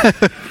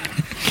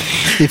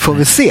 Vi får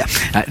väl se.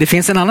 Det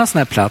finns en annan sån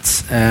här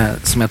plats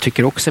som jag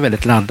tycker också är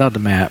väldigt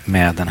laddad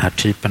med den här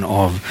typen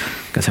av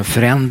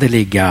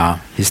föränderliga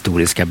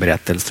historiska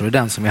berättelser. Och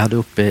den som vi hade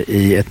uppe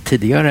i ett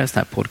tidigare sån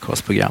här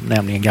podcastprogram,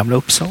 nämligen Gamla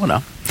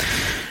Uppsala.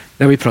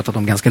 Det har vi pratat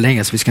om ganska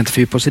länge så vi ska inte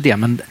fördjupa oss i det.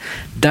 Men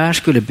där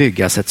skulle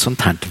byggas ett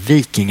sånt här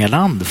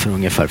vikingaland för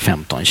ungefär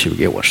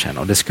 15-20 år sedan.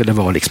 Och det skulle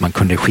vara liksom, man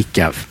kunde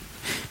skicka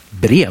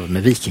brev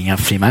med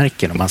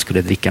vikingafrimärken och man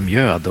skulle dricka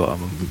mjöd och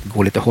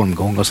gå lite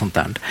holmgång och sånt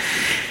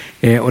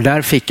där. Och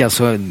där fick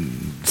alltså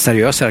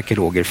seriösa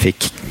arkeologer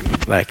fick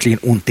verkligen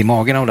ont i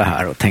magen av det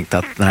här och tänkte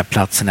att den här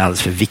platsen är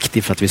alldeles för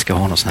viktig för att vi ska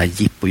ha någon sån här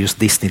jippo, just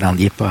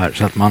Disneyland-jippo här.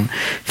 Så att man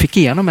fick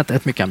igenom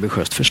ett mycket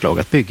ambitiöst förslag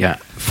att bygga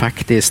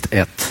faktiskt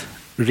ett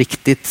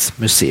riktigt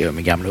museum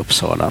i Gamla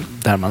Uppsala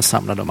där man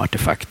samlar de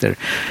artefakter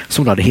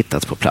som då hade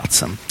hittats på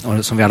platsen.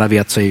 Och som vi alla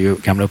vet så är ju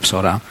Gamla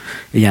Uppsala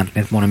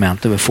egentligen ett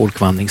monument över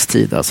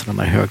folkvandringstid. Alltså de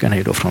här högarna är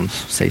ju då från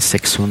säg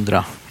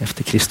 600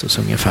 efter Kristus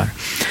ungefär.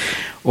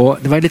 Och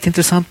det var lite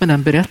intressant med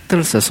den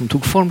berättelse som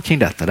tog form kring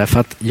detta. Därför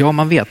att, ja,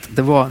 man vet,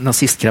 det var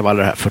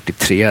nazistkravaller här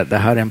 43. Det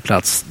här är en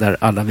plats där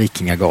alla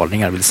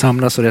vikingagalningar vill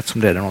samlas, och rätt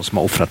som det är någon som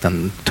har offrat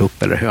en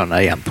tupp eller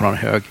höna igen på någon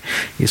hög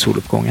i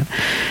soluppgången.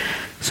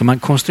 Så man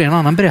konstruerar en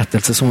annan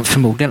berättelse som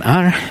förmodligen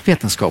är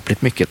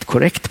vetenskapligt mycket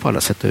korrekt på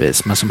alla sätt och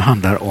vis, men som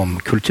handlar om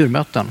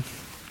kulturmöten.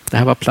 Det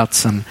här var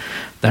platsen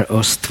där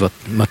öst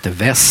mötte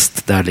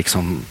väst, där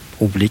liksom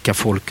olika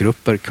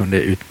folkgrupper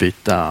kunde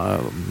utbyta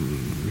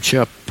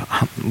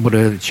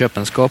både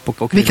köpenskap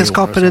och vilka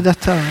skapade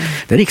detta?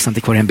 Det är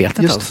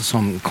Riksantikvarieämbetet alltså,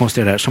 som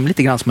konstruerade som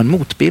lite grann som en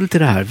motbild till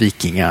det här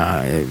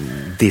vikinga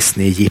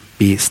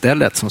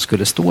Disney-jippie-stället som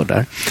skulle stå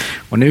där.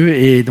 Och nu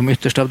i de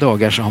yttersta av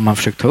dagar så har man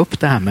försökt ta upp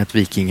det här med ett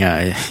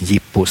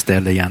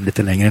vikinga-jippo-ställe igen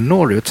lite längre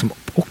norrut, som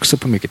också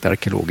på mycket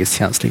arkeologiskt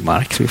känslig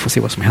mark, så vi får se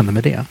vad som händer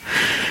med det.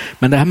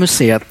 Men det här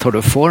museet tar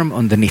då form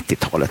under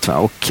 90-talet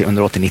och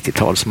under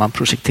 80-90-tal som man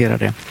projekterar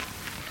det.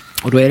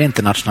 Och då är det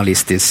inte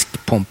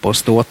nationalistisk pompa och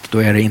ståt, då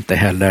är det inte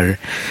heller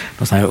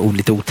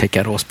lite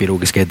otäcka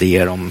rasbiologiska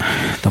idéer om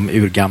de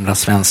urgamla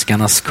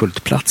svenskarnas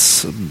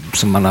kultplats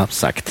som man har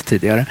sagt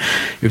tidigare.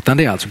 Utan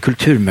det är alltså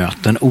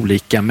kulturmöten,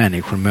 olika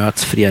människor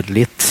möts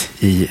fredligt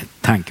i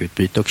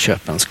tankeutbyte och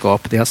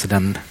köpenskap. Det är alltså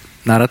den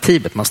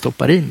narrativet man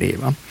stoppar in i.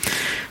 Va?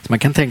 Så man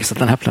kan tänka sig att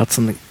den här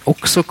platsen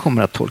också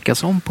kommer att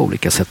tolkas om på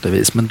olika sätt och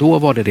vis, men då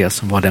var det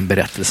som var den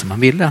berättelse man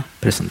ville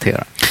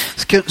presentera.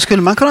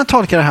 Skulle man kunna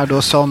tolka det här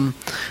då som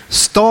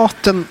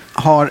staten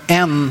har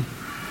en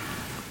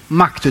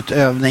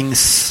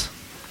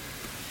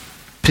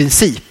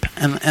maktutövningsprincip?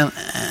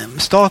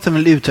 Staten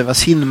vill utöva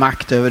sin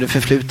makt över det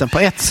förflutna på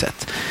ett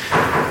sätt,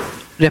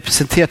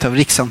 representerat av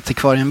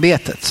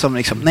Riksantikvarieämbetet som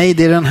liksom, nej,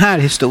 det är den här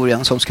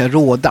historien som ska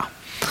råda.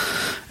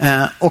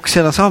 Och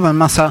sedan så har man en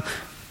massa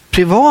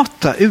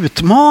privata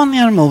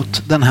utmaningar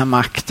mot den här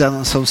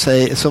makten som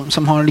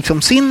har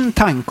liksom sin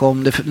tanke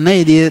om det.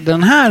 Nej, det är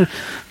den här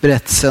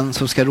berättelsen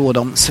som ska råda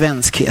om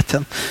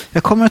svenskheten.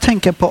 Jag kommer att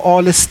tänka på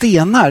Ale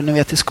stenar, ni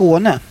vet, i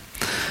Skåne.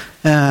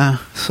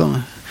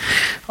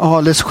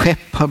 Ales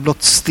skepp har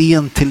blott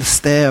sten till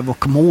stäv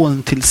och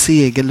moln till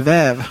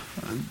segelväv.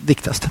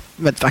 Diktas det.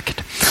 Väldigt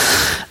vackert.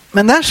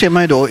 Men där ser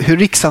man ju då hur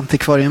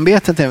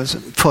Riksantikvarieämbetet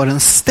för en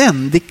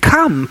ständig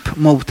kamp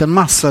mot en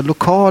massa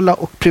lokala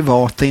och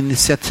privata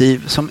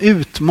initiativ som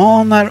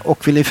utmanar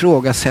och vill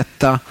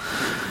ifrågasätta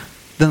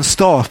den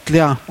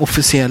statliga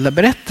officiella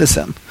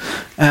berättelsen.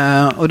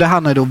 Och det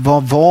handlar då om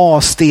vad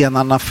var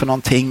stenarna för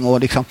någonting, och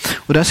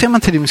där ser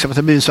man till exempel att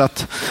det blir så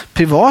att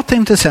privata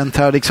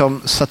intressenter har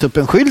liksom satt upp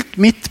en skylt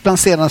mitt bland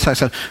stenarna och sagt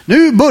så här: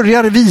 nu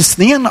börjar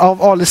visningen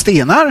av Ale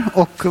stenar,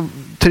 och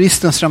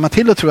turisten strömmar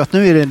till och tror att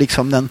nu är det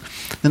liksom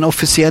den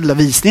officiella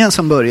visningen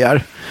som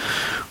börjar.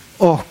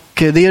 Och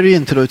det är det ju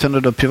inte då, utan det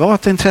är då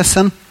privata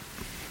intressen.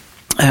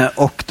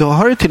 Och då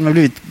har det till och med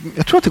blivit,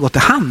 jag tror att det gått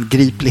till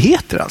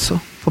handgripligheter alltså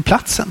på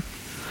platsen,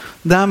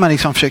 där man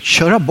liksom försökt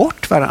köra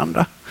bort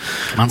varandra.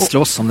 Man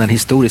slåss om den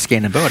historiska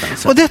innebörden.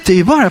 Så. Och detta är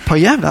ju bara ett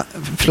par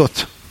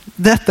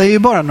detta är ju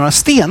bara några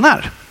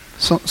stenar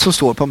som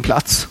står på en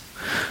plats.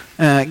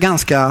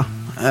 Ganska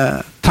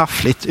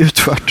taffligt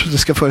utfört. Det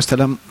ska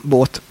föreställa en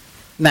båt.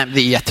 Nej, det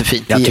är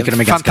jättefint. Jag tycker de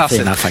är ganska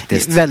fina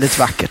faktiskt. Väldigt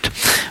vackert.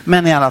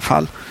 Men i alla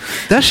fall,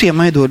 där ser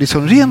man ju då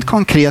liksom rent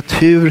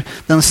konkret hur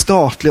den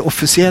statliga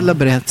officiella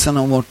berättelsen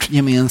om vårt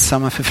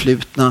gemensamma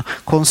förflutna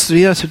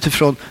konstrueras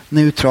utifrån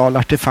neutrala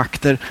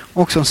artefakter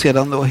och som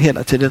sedan då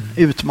hela tiden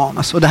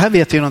utmanas. Och det här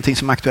vet jag ju någonting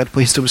som är aktuellt på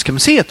Historiska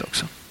museet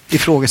också. Det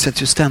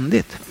ifrågasätts ju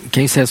ständigt.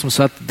 Kan ju säga som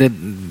så att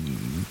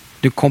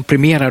du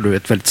komprimerar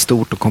ett väldigt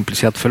stort och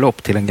komplicerat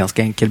förlopp till en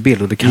ganska enkel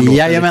bild, och det kan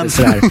låta lite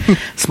sådär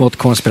smått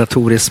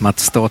konspiratoriskt som att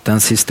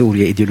statens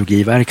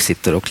historieideologiverk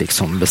sitter och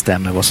liksom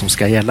bestämmer vad som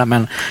ska gälla,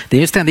 men det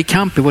är en ständig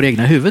kamp i våra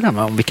egna huvuden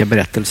om vilka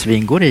berättelser vi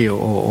ingår i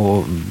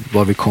och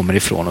var vi kommer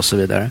ifrån och så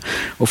vidare.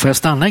 Och får jag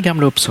stanna i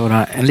Gamla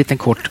Uppsala en liten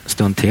kort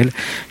stund till, kan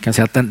jag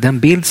säga att den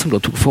bild som då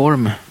tog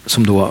form,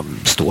 som då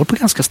står på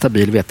ganska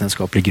stabil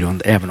vetenskaplig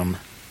grund, även om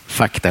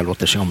fakta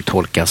låter sig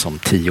omtolkas om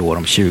 10 år,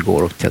 om 20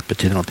 år och det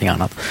betyder någonting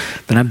annat.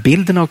 Den här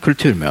bilden av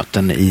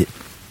kulturmöten i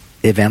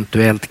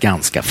eventuellt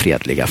ganska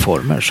fredliga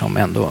former som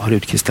ändå har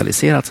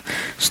utkristalliserats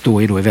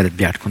står ju då i väldigt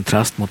bjärt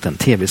kontrast mot en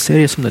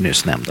tv-serie som du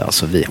nyss nämnde,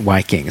 alltså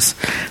Vikings,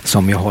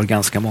 som ju har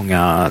ganska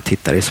många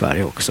tittare i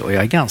Sverige också. Och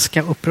jag är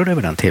ganska upprörd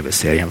över den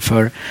tv-serien,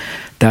 för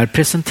där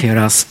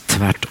presenteras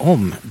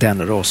tvärtom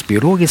den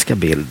rasbiologiska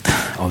bild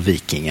av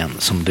vikingen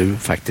som du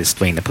faktiskt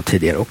var inne på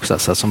tidigare också.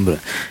 Alltså som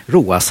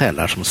råa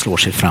sälar som slår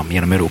sig fram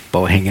genom Europa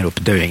och hänger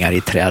upp döingar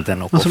i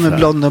träden. Och som är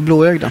blonda och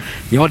blåögda.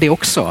 Ja, det är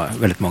också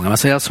väldigt många.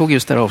 Alltså jag såg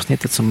just det här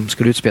avsnittet som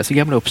skulle utspelas i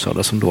Gamla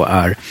Uppsala, som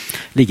då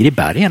ligger i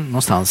bergen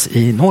någonstans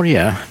i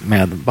Norge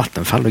med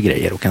vattenfall och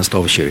grejer och en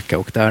stavkyrka.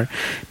 Och där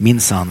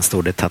minsann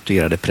står det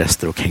tatuerade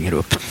präster och hänger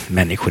upp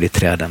människor i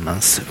träden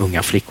medan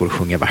unga flickor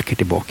sjunger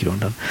vackert i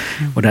bakgrunden.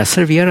 Och där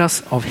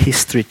serveras av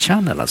History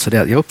Channel. Alltså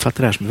jag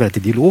uppfattar det här som ett väldigt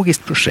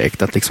ideologiskt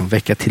projekt att liksom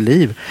väcka till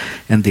liv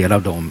en del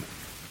av de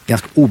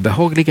ganska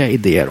obehagliga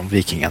idéer om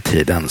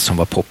vikingatiden som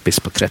var poppis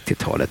på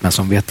 30-talet men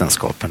som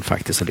vetenskapen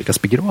faktiskt har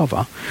lyckats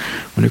begrava.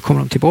 Och nu kommer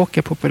de tillbaka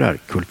i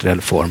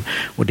populärkulturell form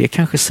och det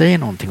kanske säger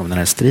någonting om den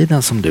här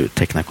striden som du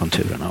tecknar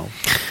konturerna av.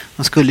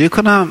 Man skulle ju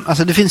kunna,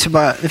 alltså det finns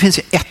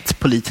ju ett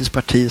politiskt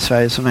parti i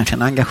Sverige som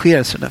verkligen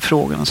engagerar sig i den här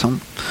frågan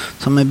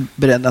som är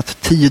beredd att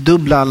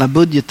 10-dubbla alla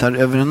budgetar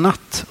över en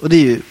natt och det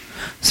är ju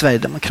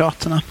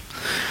Sverigedemokraterna.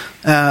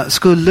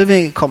 Skulle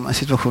vi komma i en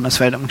situation när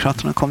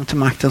Sverigedemokraterna kommer till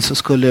makten så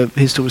skulle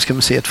Historiska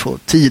museet få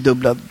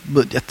 10-dubbla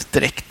budget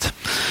direkt.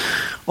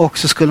 Och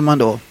så skulle man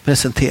då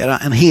presentera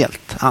en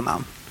helt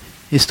annan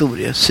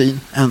historiesyn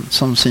än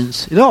som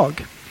syns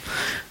idag.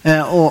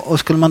 Och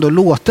skulle man då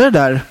låta det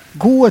där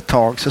gå ett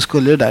tag så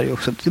skulle det där ju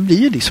också, det blir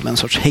ju liksom en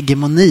sorts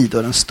hegemoni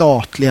då, den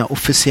statliga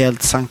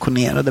officiellt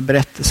sanktionerade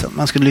berättelsen.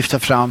 Man skulle lyfta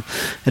fram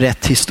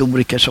rätt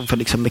historiker som får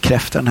liksom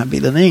bekräfta den här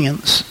bilden. Det är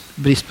ingen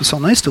brist på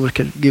sådana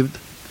historiker, Gud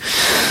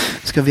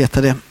ska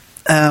veta det.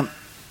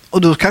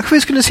 Och då kanske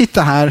vi skulle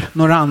sitta här,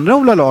 några andra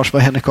Ola Larsson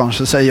och Henrik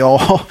Arnsson och säga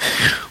ja.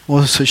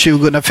 Och så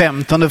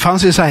 2015, det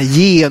fanns ju så här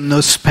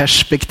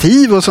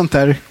genusperspektiv och sånt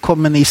där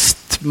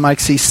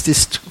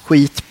kommunist-marxistiskt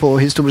skit på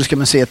Historiska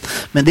museet.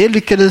 Men det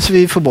lyckades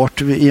vi få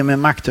bort i och med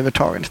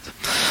maktövertagandet.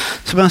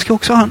 Så man ska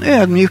också ha en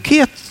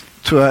ödmjukhet,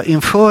 tror jag,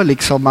 inför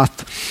liksom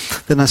att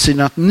den här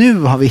synen att nu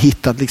har vi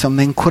hittat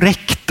liksom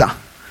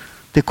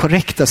det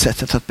korrekta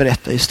sättet att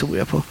berätta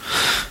historia på.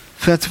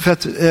 För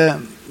att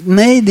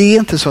nej, det är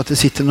inte så att det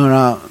sitter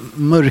några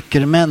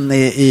mörkermän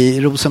i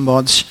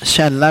Rosenbads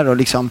källare och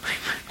liksom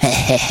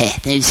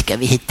nu ska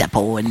vi hitta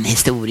på en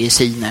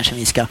historiesyn här som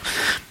vi ska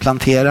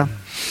plantera.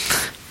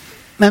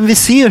 Men vi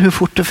ser hur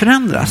fort det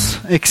förändras.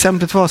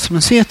 Exemplet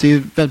Vasamuseet är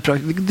ju väldigt bra.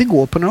 Det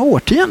går på några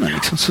årtionden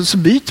liksom. Så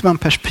byter man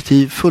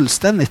perspektiv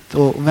fullständigt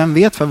och vem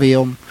vet vad vi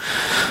är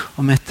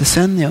om ett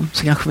decennium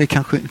så kanske vi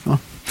kan skynda.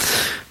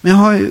 Men jag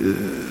har ju,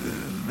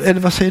 eller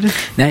vad säger du?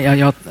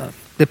 Nej,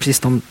 det är precis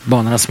de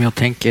banorna som jag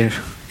tänker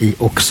i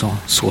också,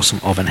 så som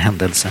av en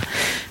händelse.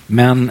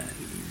 Men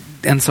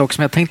en sak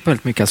som jag har tänkt på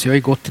väldigt mycket, alltså jag har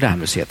ju gått till det här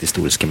museet,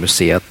 Historiska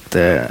museet,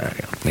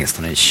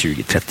 åtminstone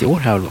 20-30 år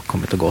här och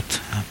kommit och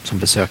gått som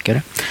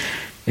besökare.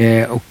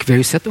 Och vi har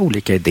ju sett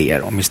olika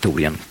idéer om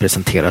historien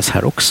presenteras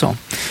här också.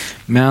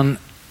 Men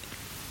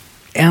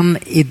en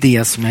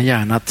idé som jag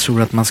gärna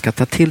tror att man ska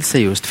ta till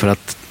sig just för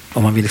att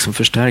om man vill liksom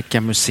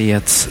förstärka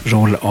museets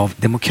roll av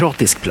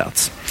demokratisk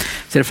plats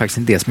så är det faktiskt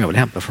en idé som jag vill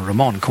hämta från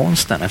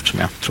romankonsten eftersom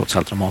jag trots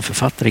allt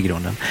romanförfattare i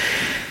grunden.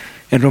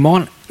 En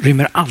roman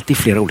rymmer alltid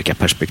flera olika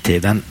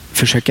perspektiv. Den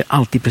försöker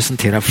alltid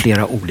presentera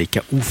flera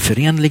olika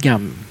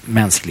oförenliga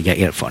mänskliga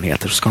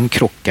erfarenheter. Så ska de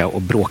krocka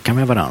och bråka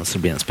med varandra så det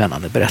blir en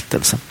spännande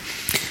berättelse.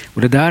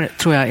 Och det där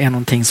tror jag är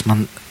någonting som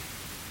man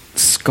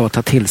ska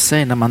ta till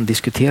sig när man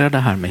diskuterar det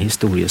här med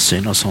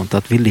historiesyn och sånt,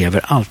 att vi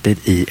lever alltid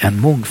i en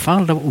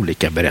mångfald av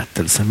olika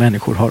berättelser.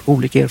 Människor har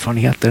olika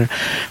erfarenheter,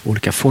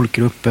 olika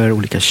folkgrupper,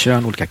 olika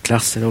kön, olika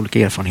klasser, olika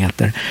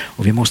erfarenheter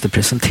och vi måste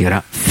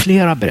presentera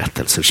flera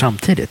berättelser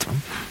samtidigt.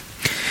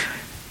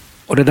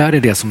 Och det där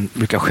är det som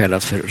brukar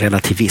skällas för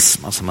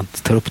relativism. Alltså man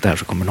tar upp det här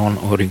så kommer någon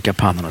och rynka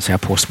pannan och säga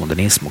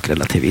postmodernism och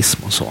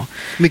relativism och så.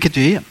 Vilket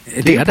du är.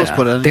 Det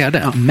är det.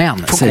 Ja. Men,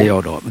 Foucault, säger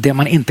jag då, det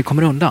man inte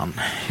kommer undan,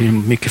 hur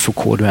mycket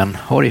Foucault du än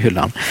har i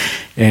hyllan.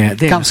 Det är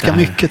ganska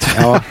mycket.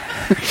 Ja,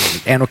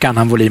 en och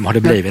annan volym har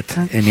det blivit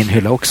i min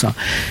hylla också.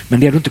 Men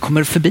det du inte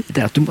kommer förbi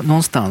det är att du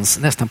någonstans,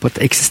 nästan på ett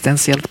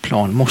existentiellt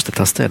plan, måste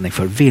ta ställning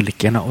för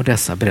vilken av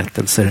dessa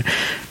berättelser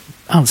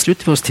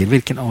ansluter vi oss till,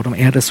 vilken av dem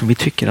är det som vi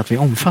tycker att vi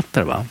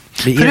omfattar, va?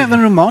 För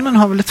även romanen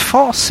har väl ett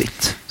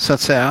facit, så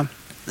att säga,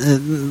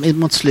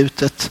 mot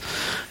slutet.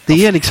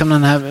 Det är liksom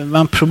den här,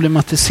 man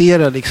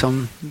problematiserar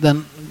liksom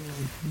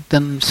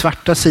den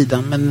svarta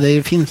sidan, men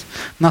det finns,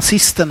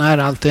 nazisten är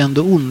alltid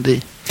ändå ond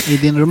i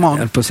din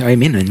roman. I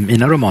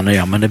mina romaner,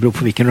 ja, men det beror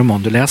på vilken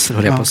roman du läser,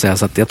 höll jag på att säga.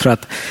 Så att jag tror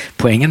att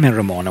poängen med en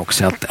roman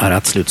också är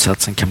att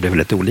slutsatsen kan bli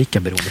väldigt olika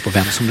beroende på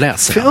vem som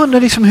läser. För jag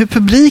undrar liksom hur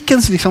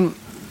publikens liksom,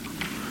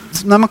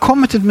 när man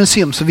kommer till ett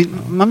museum så vill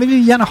man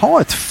ju gärna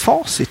ha ett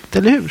facit,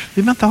 eller hur?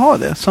 Vill man inte ha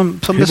det som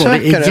hur besökare?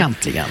 Hur var det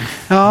egentligen?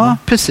 Ja,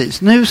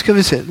 precis. Nu ska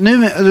vi se.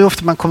 Nu är det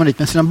ofta man kommer dit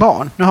med sina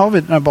barn. Nu har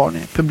vi några barn i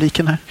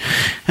publiken här.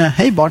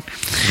 Hej barn.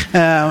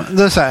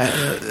 Det är så här,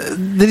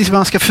 det är liksom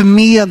man ska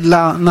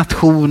förmedla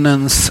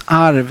nationens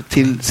arv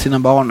till sina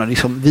barn och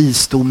liksom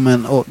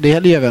visdomen, och det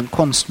gäller ju även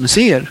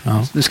konstmuseer.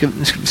 Ja. Vi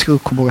ska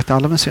komma ihåg att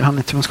alla museer handlar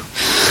inte om konst.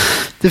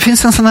 Det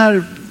finns en sån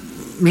här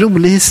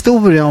rolig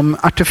historia om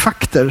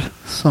artefakter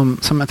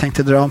som jag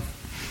tänkte dra.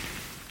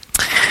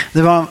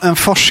 Det var en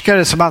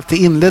forskare som alltid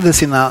inledde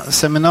sina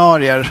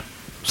seminarier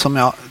som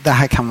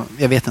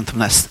jag vet inte om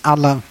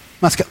det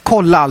man ska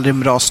kolla aldrig en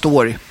bra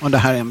story, och det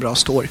här är en bra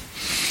story.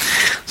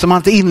 Som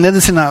alltid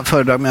inledde sina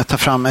föredrag med att ta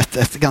fram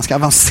ett ganska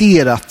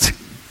avancerat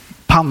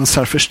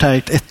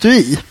pansarförstärkt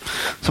etui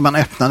som man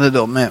öppnade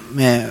då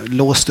med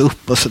låst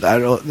upp och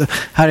sådär. Och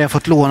här har jag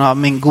fått låna av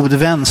min gode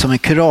vän som är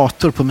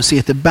kurator på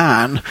museet i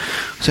Bern.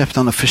 Så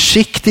öppnar han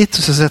försiktigt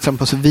och så sätter han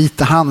på sig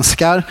vita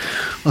handskar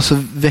och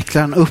så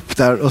vecklar han upp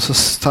där och så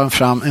tar han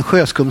fram en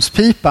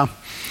sjöskumspipa.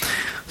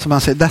 som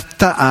man säger,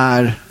 detta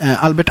är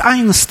Albert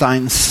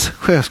Einsteins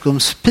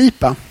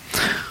sjöskumspipa.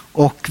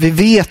 Och vi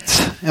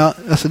vet,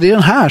 alltså det är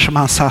den här som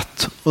han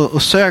satt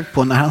och sög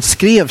på när han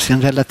skrev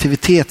sin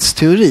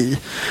relativitetsteori.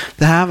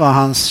 Det här var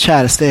hans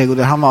kärsteg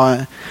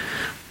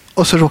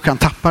och så råkar han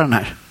tappa den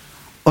här.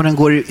 Och den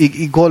går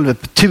i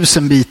golvet på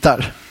 1000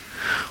 bitar.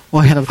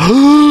 Och hela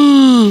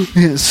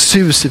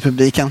sus i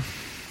publiken.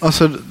 Och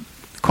så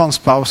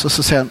konstpaus och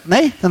så säger han,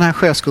 nej, den här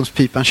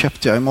sjöskumspipan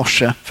köpte jag i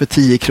morse för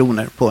 10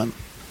 kronor på en.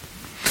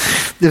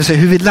 Det vill säga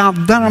hur vi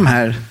laddar de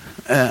här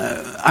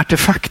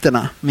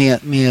artefakterna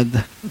med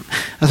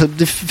alltså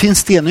det finns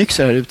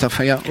stenyxor här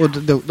utanför och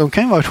de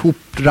kan ju vara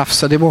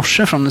hoprafsade i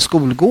morse från en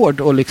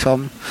skolgård och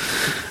liksom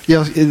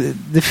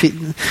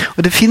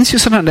och det finns ju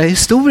sådana där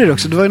historier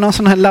också. Det var ju någon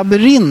sån här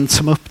labyrint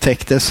som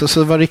upptäcktes och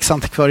så var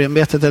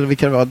Riksantikvarieämbetet eller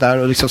vilka det var där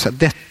och liksom så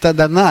här,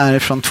 den är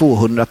från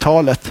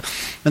 200-talet.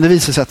 Men det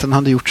visade sig att den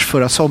hade gjorts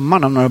förra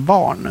sommaren av några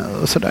barn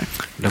och sådär.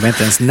 De har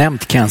inte ens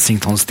nämnt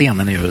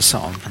Kensington-stenen i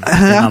USA. Det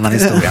är en annan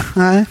historia.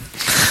 Nej.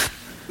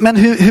 Men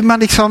hur man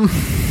liksom...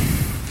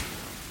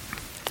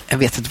 Jag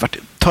vet inte vart...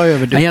 Ta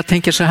över du. Jag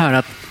tänker så här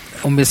att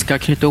om vi ska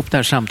knyta upp det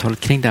här samtalet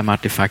kring det här med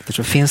artefakter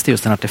så finns det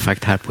just en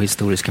artefakt här på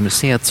Historiska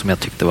museet som jag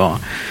tyckte var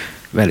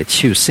väldigt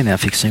tjusig när jag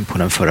fick syn på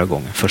den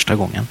första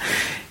gången.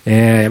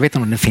 Jag vet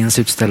inte om den finns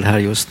utställd här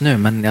just nu,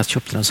 men jag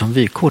köpte den som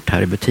vykort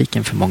här i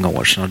butiken för många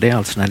år sedan och det är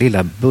alltså den här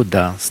lilla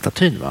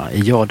Buddha-statyn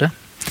i jade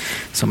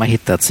som har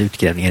hittats i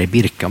utgrävningar i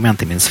Birka, om jag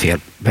inte minns fel,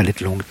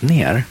 väldigt långt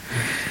ner.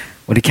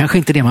 Och det kanske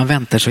inte är det man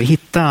väntar sig att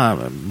hitta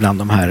bland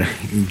de här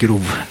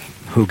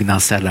grovhuggna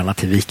cellerna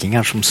till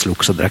vikingar som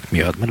slogs och drack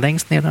mjöd. Men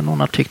längst ner där någon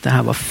har tyckt det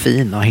här var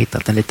fin och har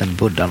hittat en liten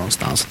Buddha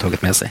någonstans och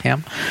tagit med sig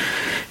hem.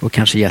 Och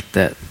kanske gett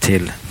det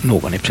till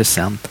någon i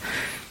present.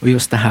 Och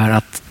just det här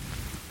att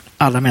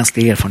alla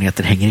mänskliga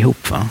erfarenheter hänger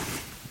ihop, va?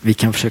 Vi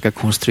kan försöka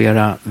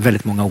konstruera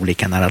väldigt många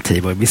olika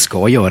narrativ och vi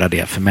ska göra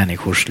det för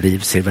människors liv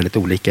ser väldigt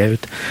olika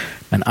ut.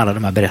 Men alla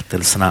de här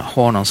berättelserna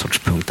har någon sorts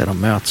punkt där de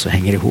möts och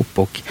hänger ihop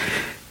och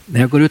när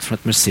jag går ut från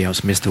ett museum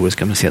som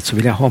Historiska museet så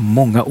vill jag ha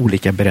många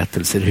olika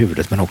berättelser i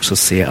huvudet men också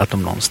se att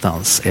de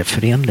någonstans är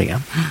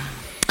förenliga.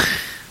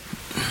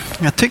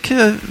 Jag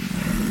tycker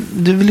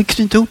du vill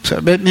knyta ihop så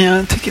här, men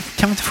jag tycker,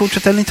 kan vi inte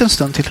fortsätta en liten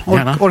stund till?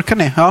 Orkar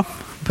ni? Ja,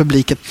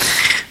 publiken.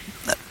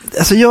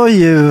 Alltså jag har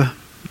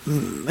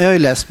ju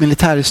läst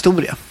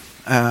militärhistoria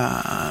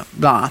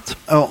bland annat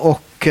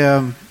och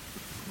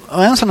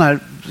en sån här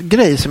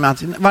grej som jag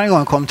varje gång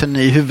jag kommer till en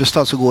ny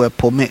huvudstad så går jag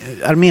på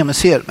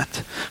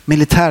Armémuseet,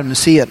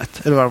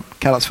 Militärmuseet eller vad det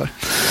kallas för.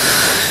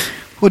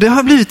 Och det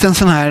har blivit en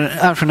sån här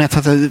erfarenhet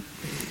att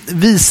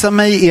visa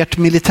mig ert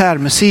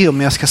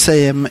militärmuseum, jag ska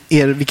säga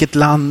er vilket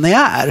land ni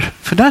är.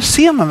 För där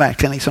ser man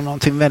verkligen liksom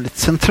någonting väldigt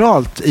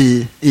centralt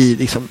i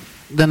liksom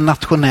den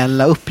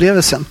nationella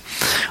upplevelsen.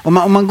 Om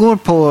man går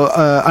på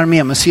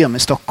Armémuseum i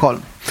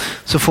Stockholm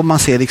så får man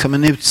se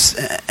liksom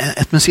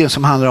ett museum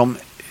som handlar om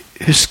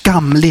hur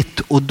skamligt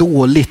och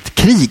dåligt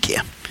krig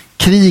är.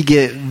 Krig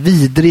är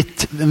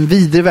en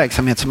vidrig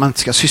verksamhet som man inte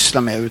ska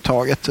syssla med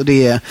överhuvudtaget. Och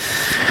det är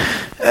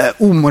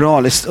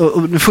omoraliskt.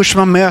 Och det första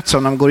man möts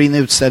av när man går in i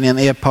utställningen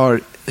är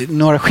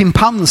några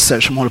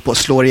schimpanser som håller på att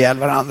slå ihjäl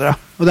varandra.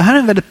 Och det här är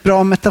en väldigt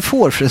bra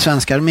metafor för det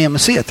svenska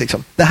Armémuseet.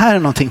 Liksom. Det här är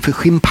någonting för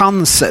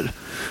schimpanser,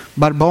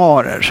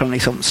 barbarer som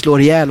liksom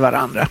slår ihjäl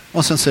varandra.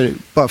 Och sen så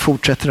bara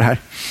fortsätter det här.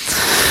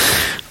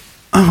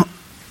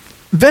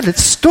 Väldigt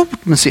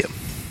stort museum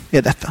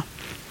är detta.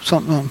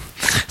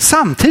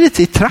 Samtidigt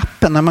i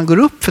trappen, när man går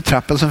upp för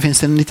trappen så finns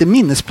det en liten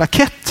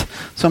minnesplakett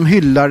som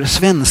hyllar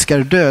svenskar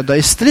döda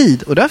i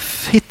strid. Och där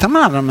hittar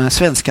man alla de här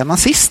svenska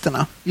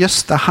nazisterna.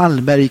 Gösta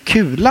Hallberg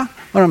Kula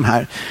och de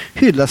här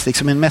hyllas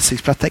liksom i en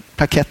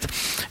mässingsplakett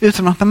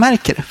utan att man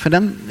märker det.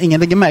 För ingen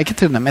lägger märke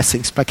till den här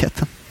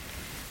mässingsplaketten.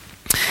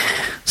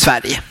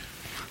 Sverige.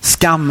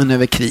 Skammen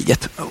över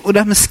kriget. Och det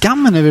här med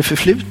skammen över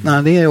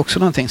förflutna, det är också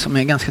någonting som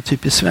är ganska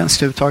typiskt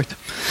svenskt överhuvudtaget.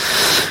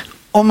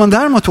 Om man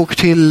däremot åker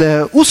till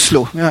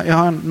Oslo, jag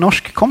har en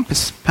norsk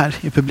kompis här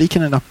i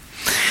publiken idag,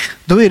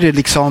 då är det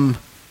liksom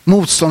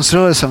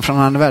motståndsrörelsen från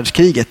andra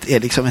världskriget är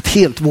liksom ett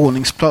helt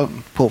våningsplan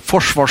på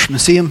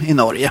Försvarsmuseum i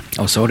Norge.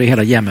 Och så har det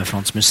hela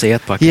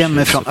Hjemmefrontsmuseet på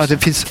Hjemmefront, ja, det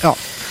finns, ja.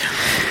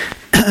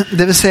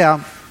 Det vill säga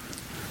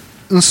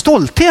en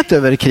stolthet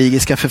över det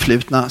krigiska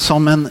förflutna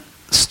som en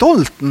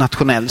stolt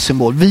nationell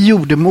symbol. Vi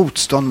gjorde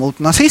motstånd mot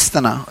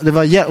nazisterna.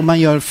 Och man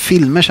gör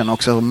filmer sen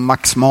också,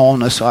 Max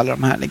Manus och alla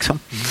de här liksom.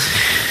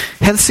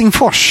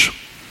 Helsingfors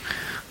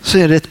så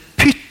är det ett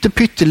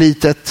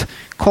pyttelitet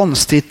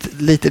konstigt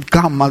litet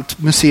gammalt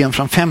museum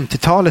från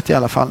 50-talet i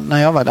alla fall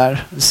när jag var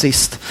där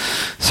sist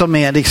som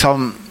är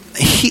liksom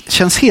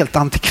känns helt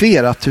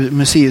antikverat ur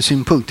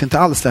museisynpunkt, inte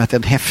alls det att det är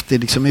en häftig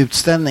liksom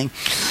utställning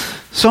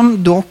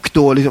som dock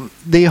då liksom,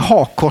 det är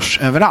hakkors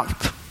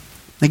överallt.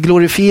 Det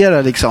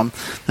glorifierar liksom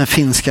den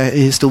finska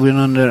historien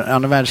under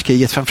andra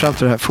världskriget, framförallt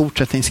det här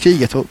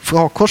fortsättningskriget, och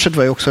hakkorset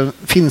var ju också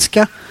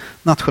finska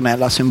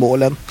nationella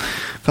symbolen,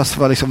 fast det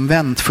var liksom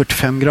vänt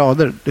 45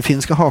 grader, det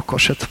finska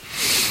hakkorset.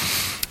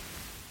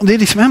 det är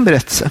liksom en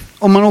berättelse.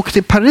 Om man åker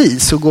till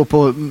Paris och går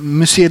på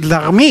Musée de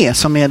l'Armée,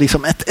 som är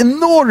liksom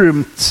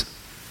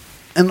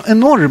en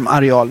enorm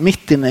areal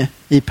mitt inne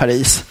i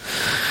Paris,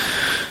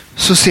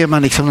 så ser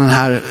man liksom den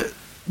här,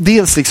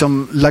 dels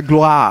liksom La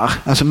Gloire,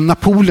 alltså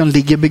Napoleon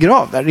ligger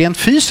begravd där rent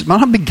fysiskt. Man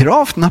har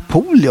begravt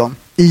Napoleon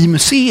i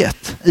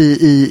museet,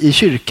 i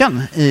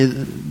kyrkan, i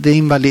The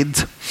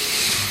Invalides.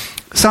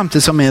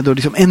 Samtidigt som är då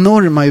liksom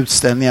enorma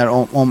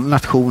utställningar om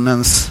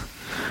nationens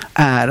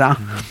ära.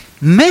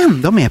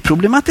 Men de är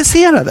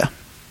problematiserade.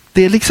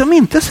 Det är liksom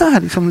inte så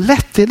här liksom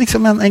lätt. Det är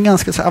liksom en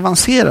ganska så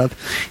avancerad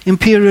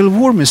Imperial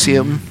War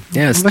Museum. Det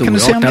är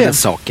storartade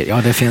saker.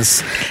 Ja, det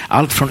finns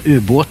allt från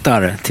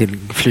ubåtar till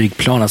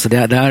flygplan. Alltså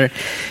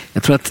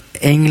jag tror att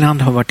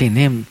England har varit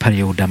inne i en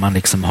period där man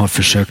liksom har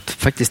försökt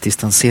faktiskt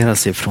distansera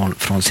sig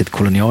från sitt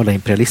koloniala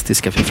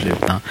imperialistiska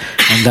förflutna.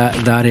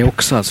 Men där är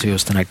också alltså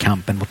just den här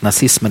kampen mot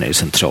nazismen är ju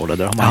central. Och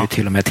där har man ju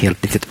till och med ett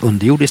helt litet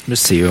underjordiskt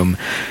museum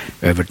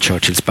över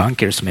Churchills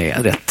bunker som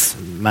är rätt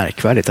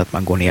märkvärdigt, att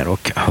man går ner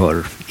och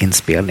hör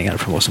inspelningar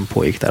från vad som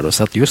pågick där. Och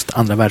så att just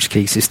andra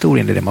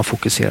världskrigshistorien är det man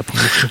fokuserar på.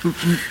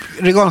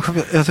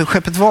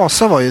 Skeppet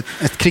Vasa var ju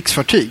ett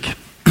krigsfartyg.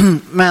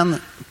 Men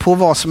på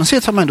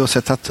Vasamuseet har man då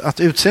sett att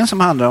utställningen som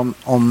handlar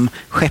om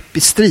skepp i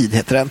strid,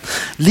 heter den,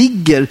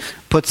 ligger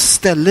på ett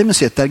ställe i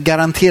museet där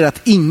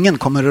garanterat ingen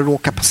kommer att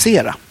råka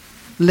passera.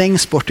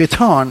 Längst bort i ett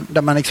hörn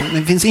där man liksom,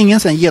 det finns ingen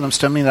sån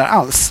genomströmning där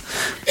alls.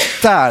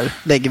 Där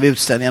lägger vi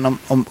utställningen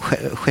om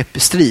skepp i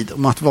strid,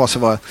 om att Vasa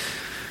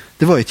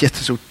var ett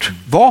jättestort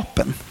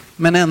vapen.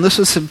 Men ändå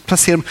så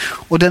placerar de,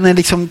 och den är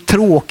liksom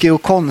tråkig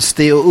och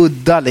konstig och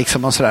udda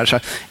liksom och sådär. Så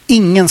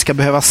ingen ska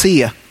behöva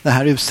se den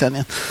här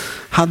utställningen.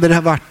 Hade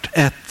det varit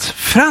ett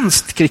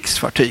franskt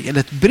krigsfartyg eller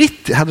ett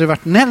britt, hade det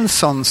varit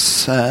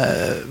Nelsons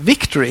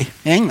Victory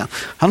i England,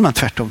 hade man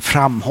tvärtom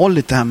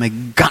framhållit det här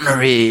med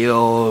gunnery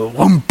och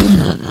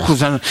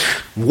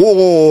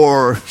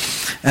war.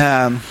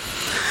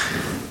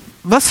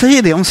 Vad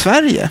säger det om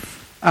Sverige?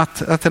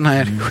 Att den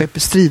här skepp i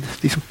strid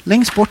liksom,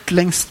 längst bort,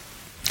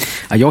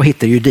 Ja, jag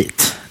hittade ju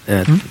dit.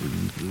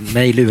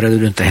 Mig lurade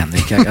du inte,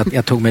 Henrik.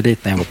 Jag tog mig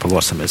dit när jag var på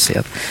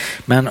Vasamuseet.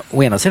 Men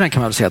å ena sidan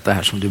kan man väl säga att det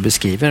här som du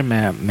beskriver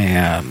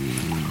med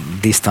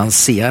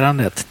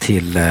distanserandet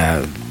till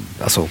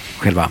alltså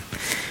själva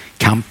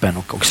kampen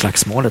och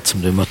slagsmålet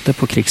som du mötte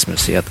på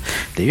Krigsmuseet,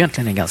 det är ju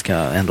egentligen en ganska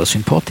ändå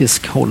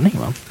sympatisk hållning,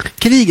 va?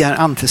 Krig är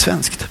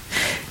antisvenskt.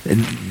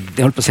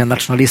 Jag håller på att säga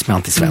nationalism är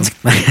antisvenskt.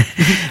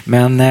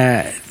 Men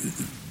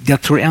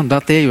jag tror ändå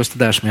att det är just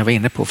det där som jag var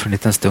inne på för en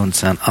liten stund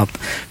sedan, att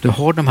du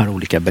har de här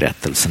olika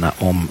berättelserna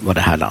om vad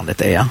det här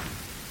landet är,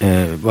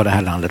 vad det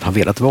här landet har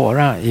velat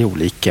vara i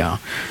olika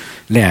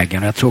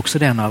lägen. Och jag tror också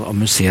det är en av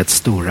museets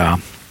stora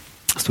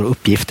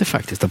uppgifter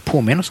faktiskt, att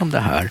påminna oss om det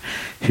här,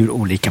 hur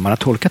olika man har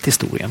tolkat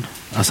historien.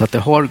 Alltså att det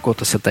har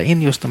gått att sätta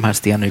in just de här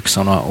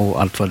stenyxorna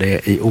och allt vad det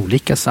är i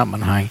olika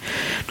sammanhang.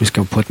 Du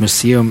ska på ett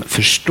museum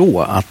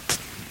förstå att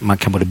man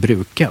kan både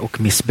bruka och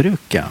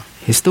missbruka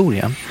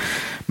historien.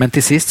 Men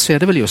till sist så är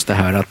det väl just det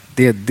här att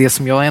det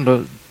som jag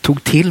ändå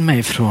tog till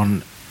mig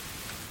från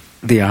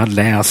det jag har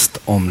läst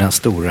om den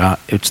stora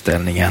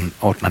utställningen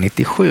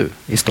 1897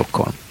 i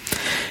Stockholm.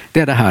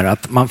 Det är det här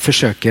att man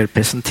försöker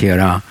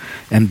presentera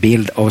en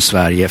bild av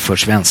Sverige för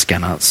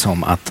svenskarna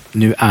som att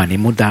nu är ni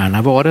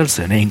moderna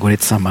varelser. Ni ingår i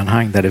ett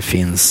sammanhang där det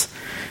finns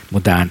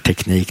modern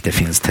teknik, det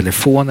finns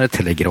telefoner,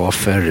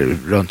 telegrafer,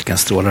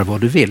 röntgenstrålar,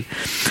 vad du vill.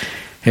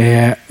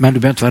 Men du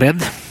behöver inte vara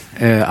rädd.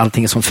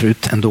 Allting är som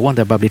förut ändå,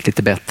 det har bara blivit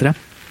lite bättre.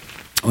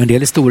 Och en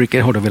del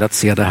historiker har då velat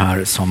se det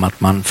här som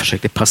att man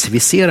försökte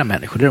passivisera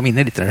människor. Det är de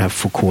inne lite i det här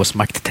Foucaults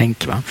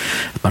makttänk, va?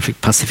 Att man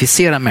försöker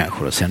passivisera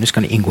människor och säga nu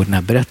ska ni ingå i den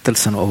här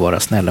berättelsen och vara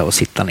snälla och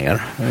sitta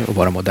ner och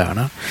vara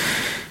moderna.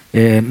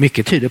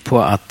 Mycket tyder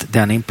på att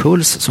den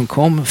impuls som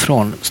kom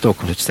från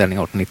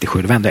Stockholmsutställningen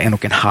 1897, det var ändå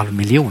 1,5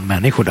 miljon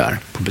människor där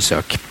på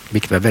besök,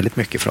 vilket var väldigt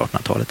mycket för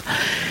 1800-talet.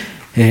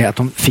 Att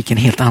de fick en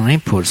helt annan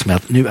impuls med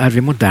att nu är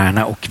vi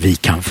moderna och vi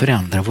kan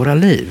förändra våra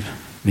liv.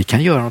 Vi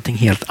kan göra någonting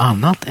helt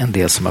annat än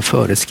det som har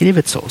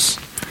föreskrivits oss.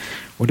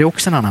 Och det är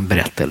också en annan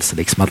berättelse,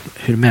 liksom att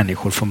hur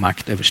människor får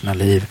makt över sina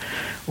liv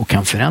och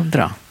kan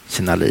förändra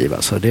sina liv.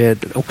 Alltså det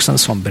är också en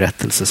sån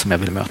berättelse som jag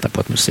vill möta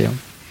på ett museum.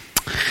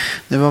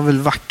 Det var väl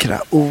vackra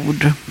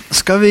ord.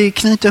 Ska vi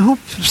knyta ihop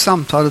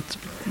samtalet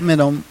med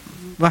de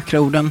vackra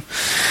orden?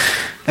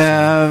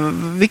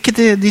 Vilket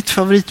är ditt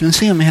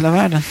favoritmuseum i hela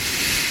världen?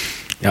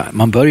 Ja,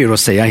 man börjar ju att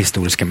säga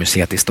Historiska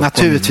museet i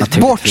Stockholm. Naturligtvis.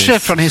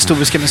 Bortsett från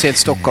Historiska museet i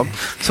Stockholm,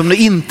 som du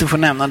inte får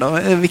nämna då.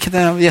 Vilket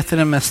är gett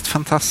den mest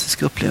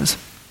fantastiska upplevelsen?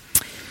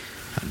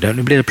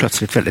 Nu blir det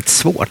plötsligt väldigt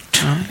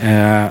svårt.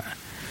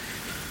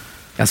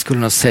 Jag skulle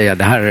nog säga,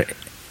 det här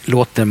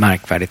låter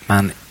märkvärdigt,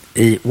 men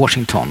i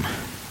Washington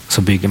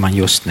så bygger man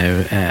just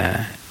nu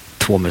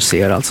 2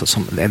 museer,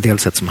 alltså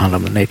dels ett som handlar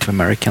om Native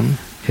American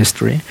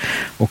history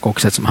och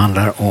också ett som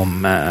handlar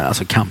om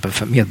alltså kampen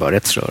för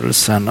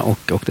medborgarrättsrörelsen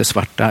och det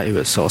svarta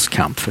USAs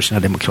kamp för sina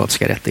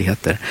demokratiska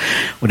rättigheter.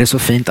 Och det är så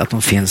fint att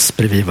de finns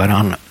bredvid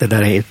varandra. Det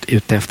där är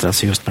ute efter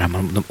alltså just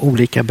de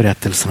olika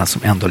berättelserna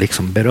som ändå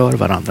liksom berör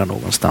varandra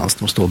någonstans.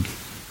 De står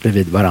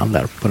bredvid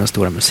varandra på den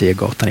stora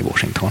museigatan i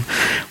Washington.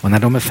 Och när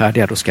de är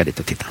färdiga då ska jag dit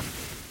och titta.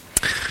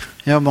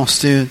 Jag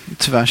måste ju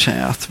tyvärr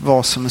säga att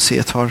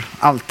Vasamuseet har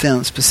alltid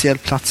en speciell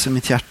plats i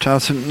mitt hjärta.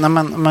 Alltså, när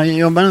man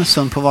jobbar en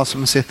stund på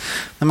Vasamuseet,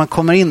 när man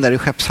kommer in där i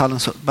skeppshallen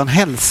så man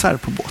hälsar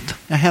på båten.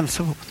 Jag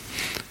hälsar på båten.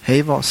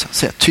 Hej Vasa,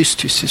 säger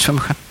tyst för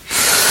mig själv.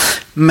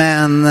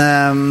 Men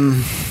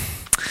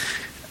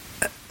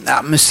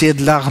Musée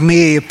de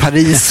l'Armée i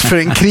Paris för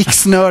en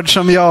krigsnörd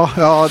som jag.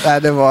 Ja,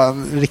 det var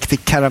en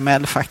riktig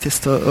karamell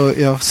faktiskt. Och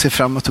jag ser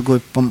fram emot att gå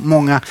upp på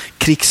många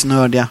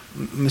krigsnördiga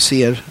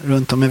museer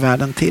runt om i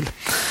världen till.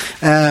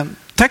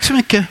 Tack så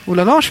mycket,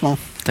 Ola Larsmo.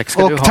 Tack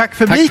ska du ha. Tack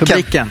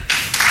publiken.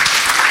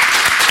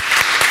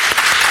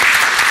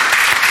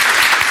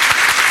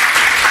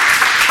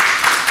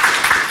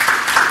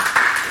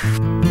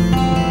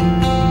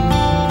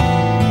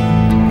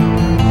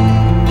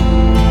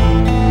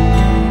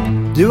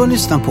 Du har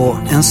lyssnat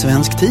på En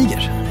svensk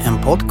tiger,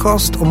 en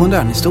podcast om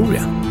modern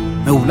historia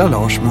med Ola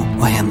Larsmo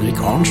och Henrik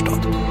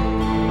Arnstad.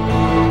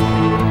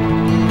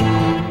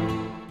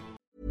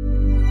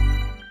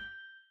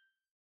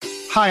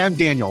 Hi, I'm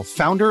Daniel,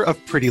 founder of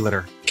Pretty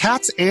Litter.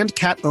 Cats and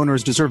cat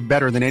owners deserve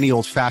better than any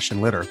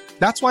old-fashioned litter.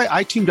 That's why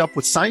I teamed up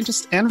with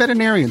scientists and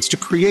veterinarians to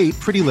create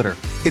Pretty Litter.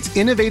 Its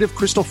innovative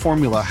crystal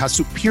formula has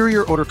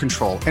superior odor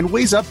control and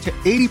weighs up to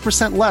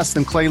 80% less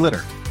than clay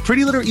litter.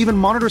 Pretty Litter even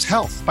monitors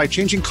health by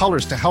changing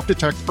colors to help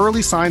detect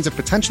early signs of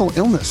potential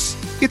illness.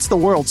 It's the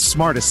world's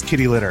smartest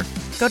kitty litter.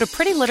 Go to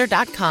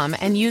prettylitter.com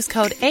and use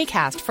code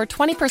ACAST for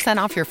 20%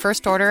 off your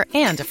first order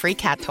and a free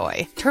cat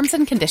toy. Terms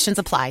and conditions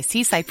apply.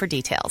 See site for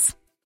details.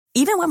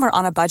 Even when we're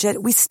on a budget,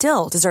 we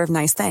still deserve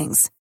nice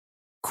things.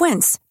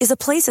 Quince is a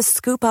place to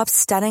scoop up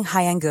stunning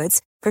high-end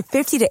goods for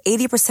 50 to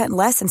 80%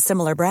 less than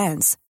similar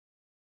brands.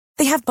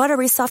 They have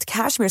buttery soft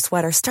cashmere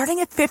sweaters starting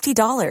at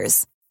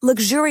 $50,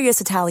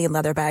 luxurious Italian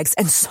leather bags,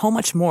 and so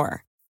much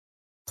more.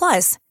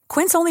 Plus,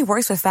 Quince only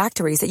works with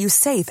factories that use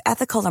safe,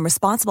 ethical, and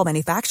responsible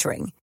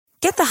manufacturing.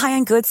 Get the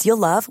high-end goods you'll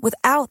love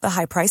without the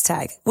high price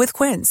tag with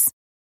Quince.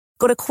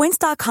 Go to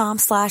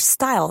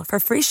quince.com/style for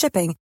free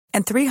shipping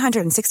and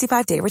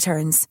 365-day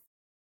returns.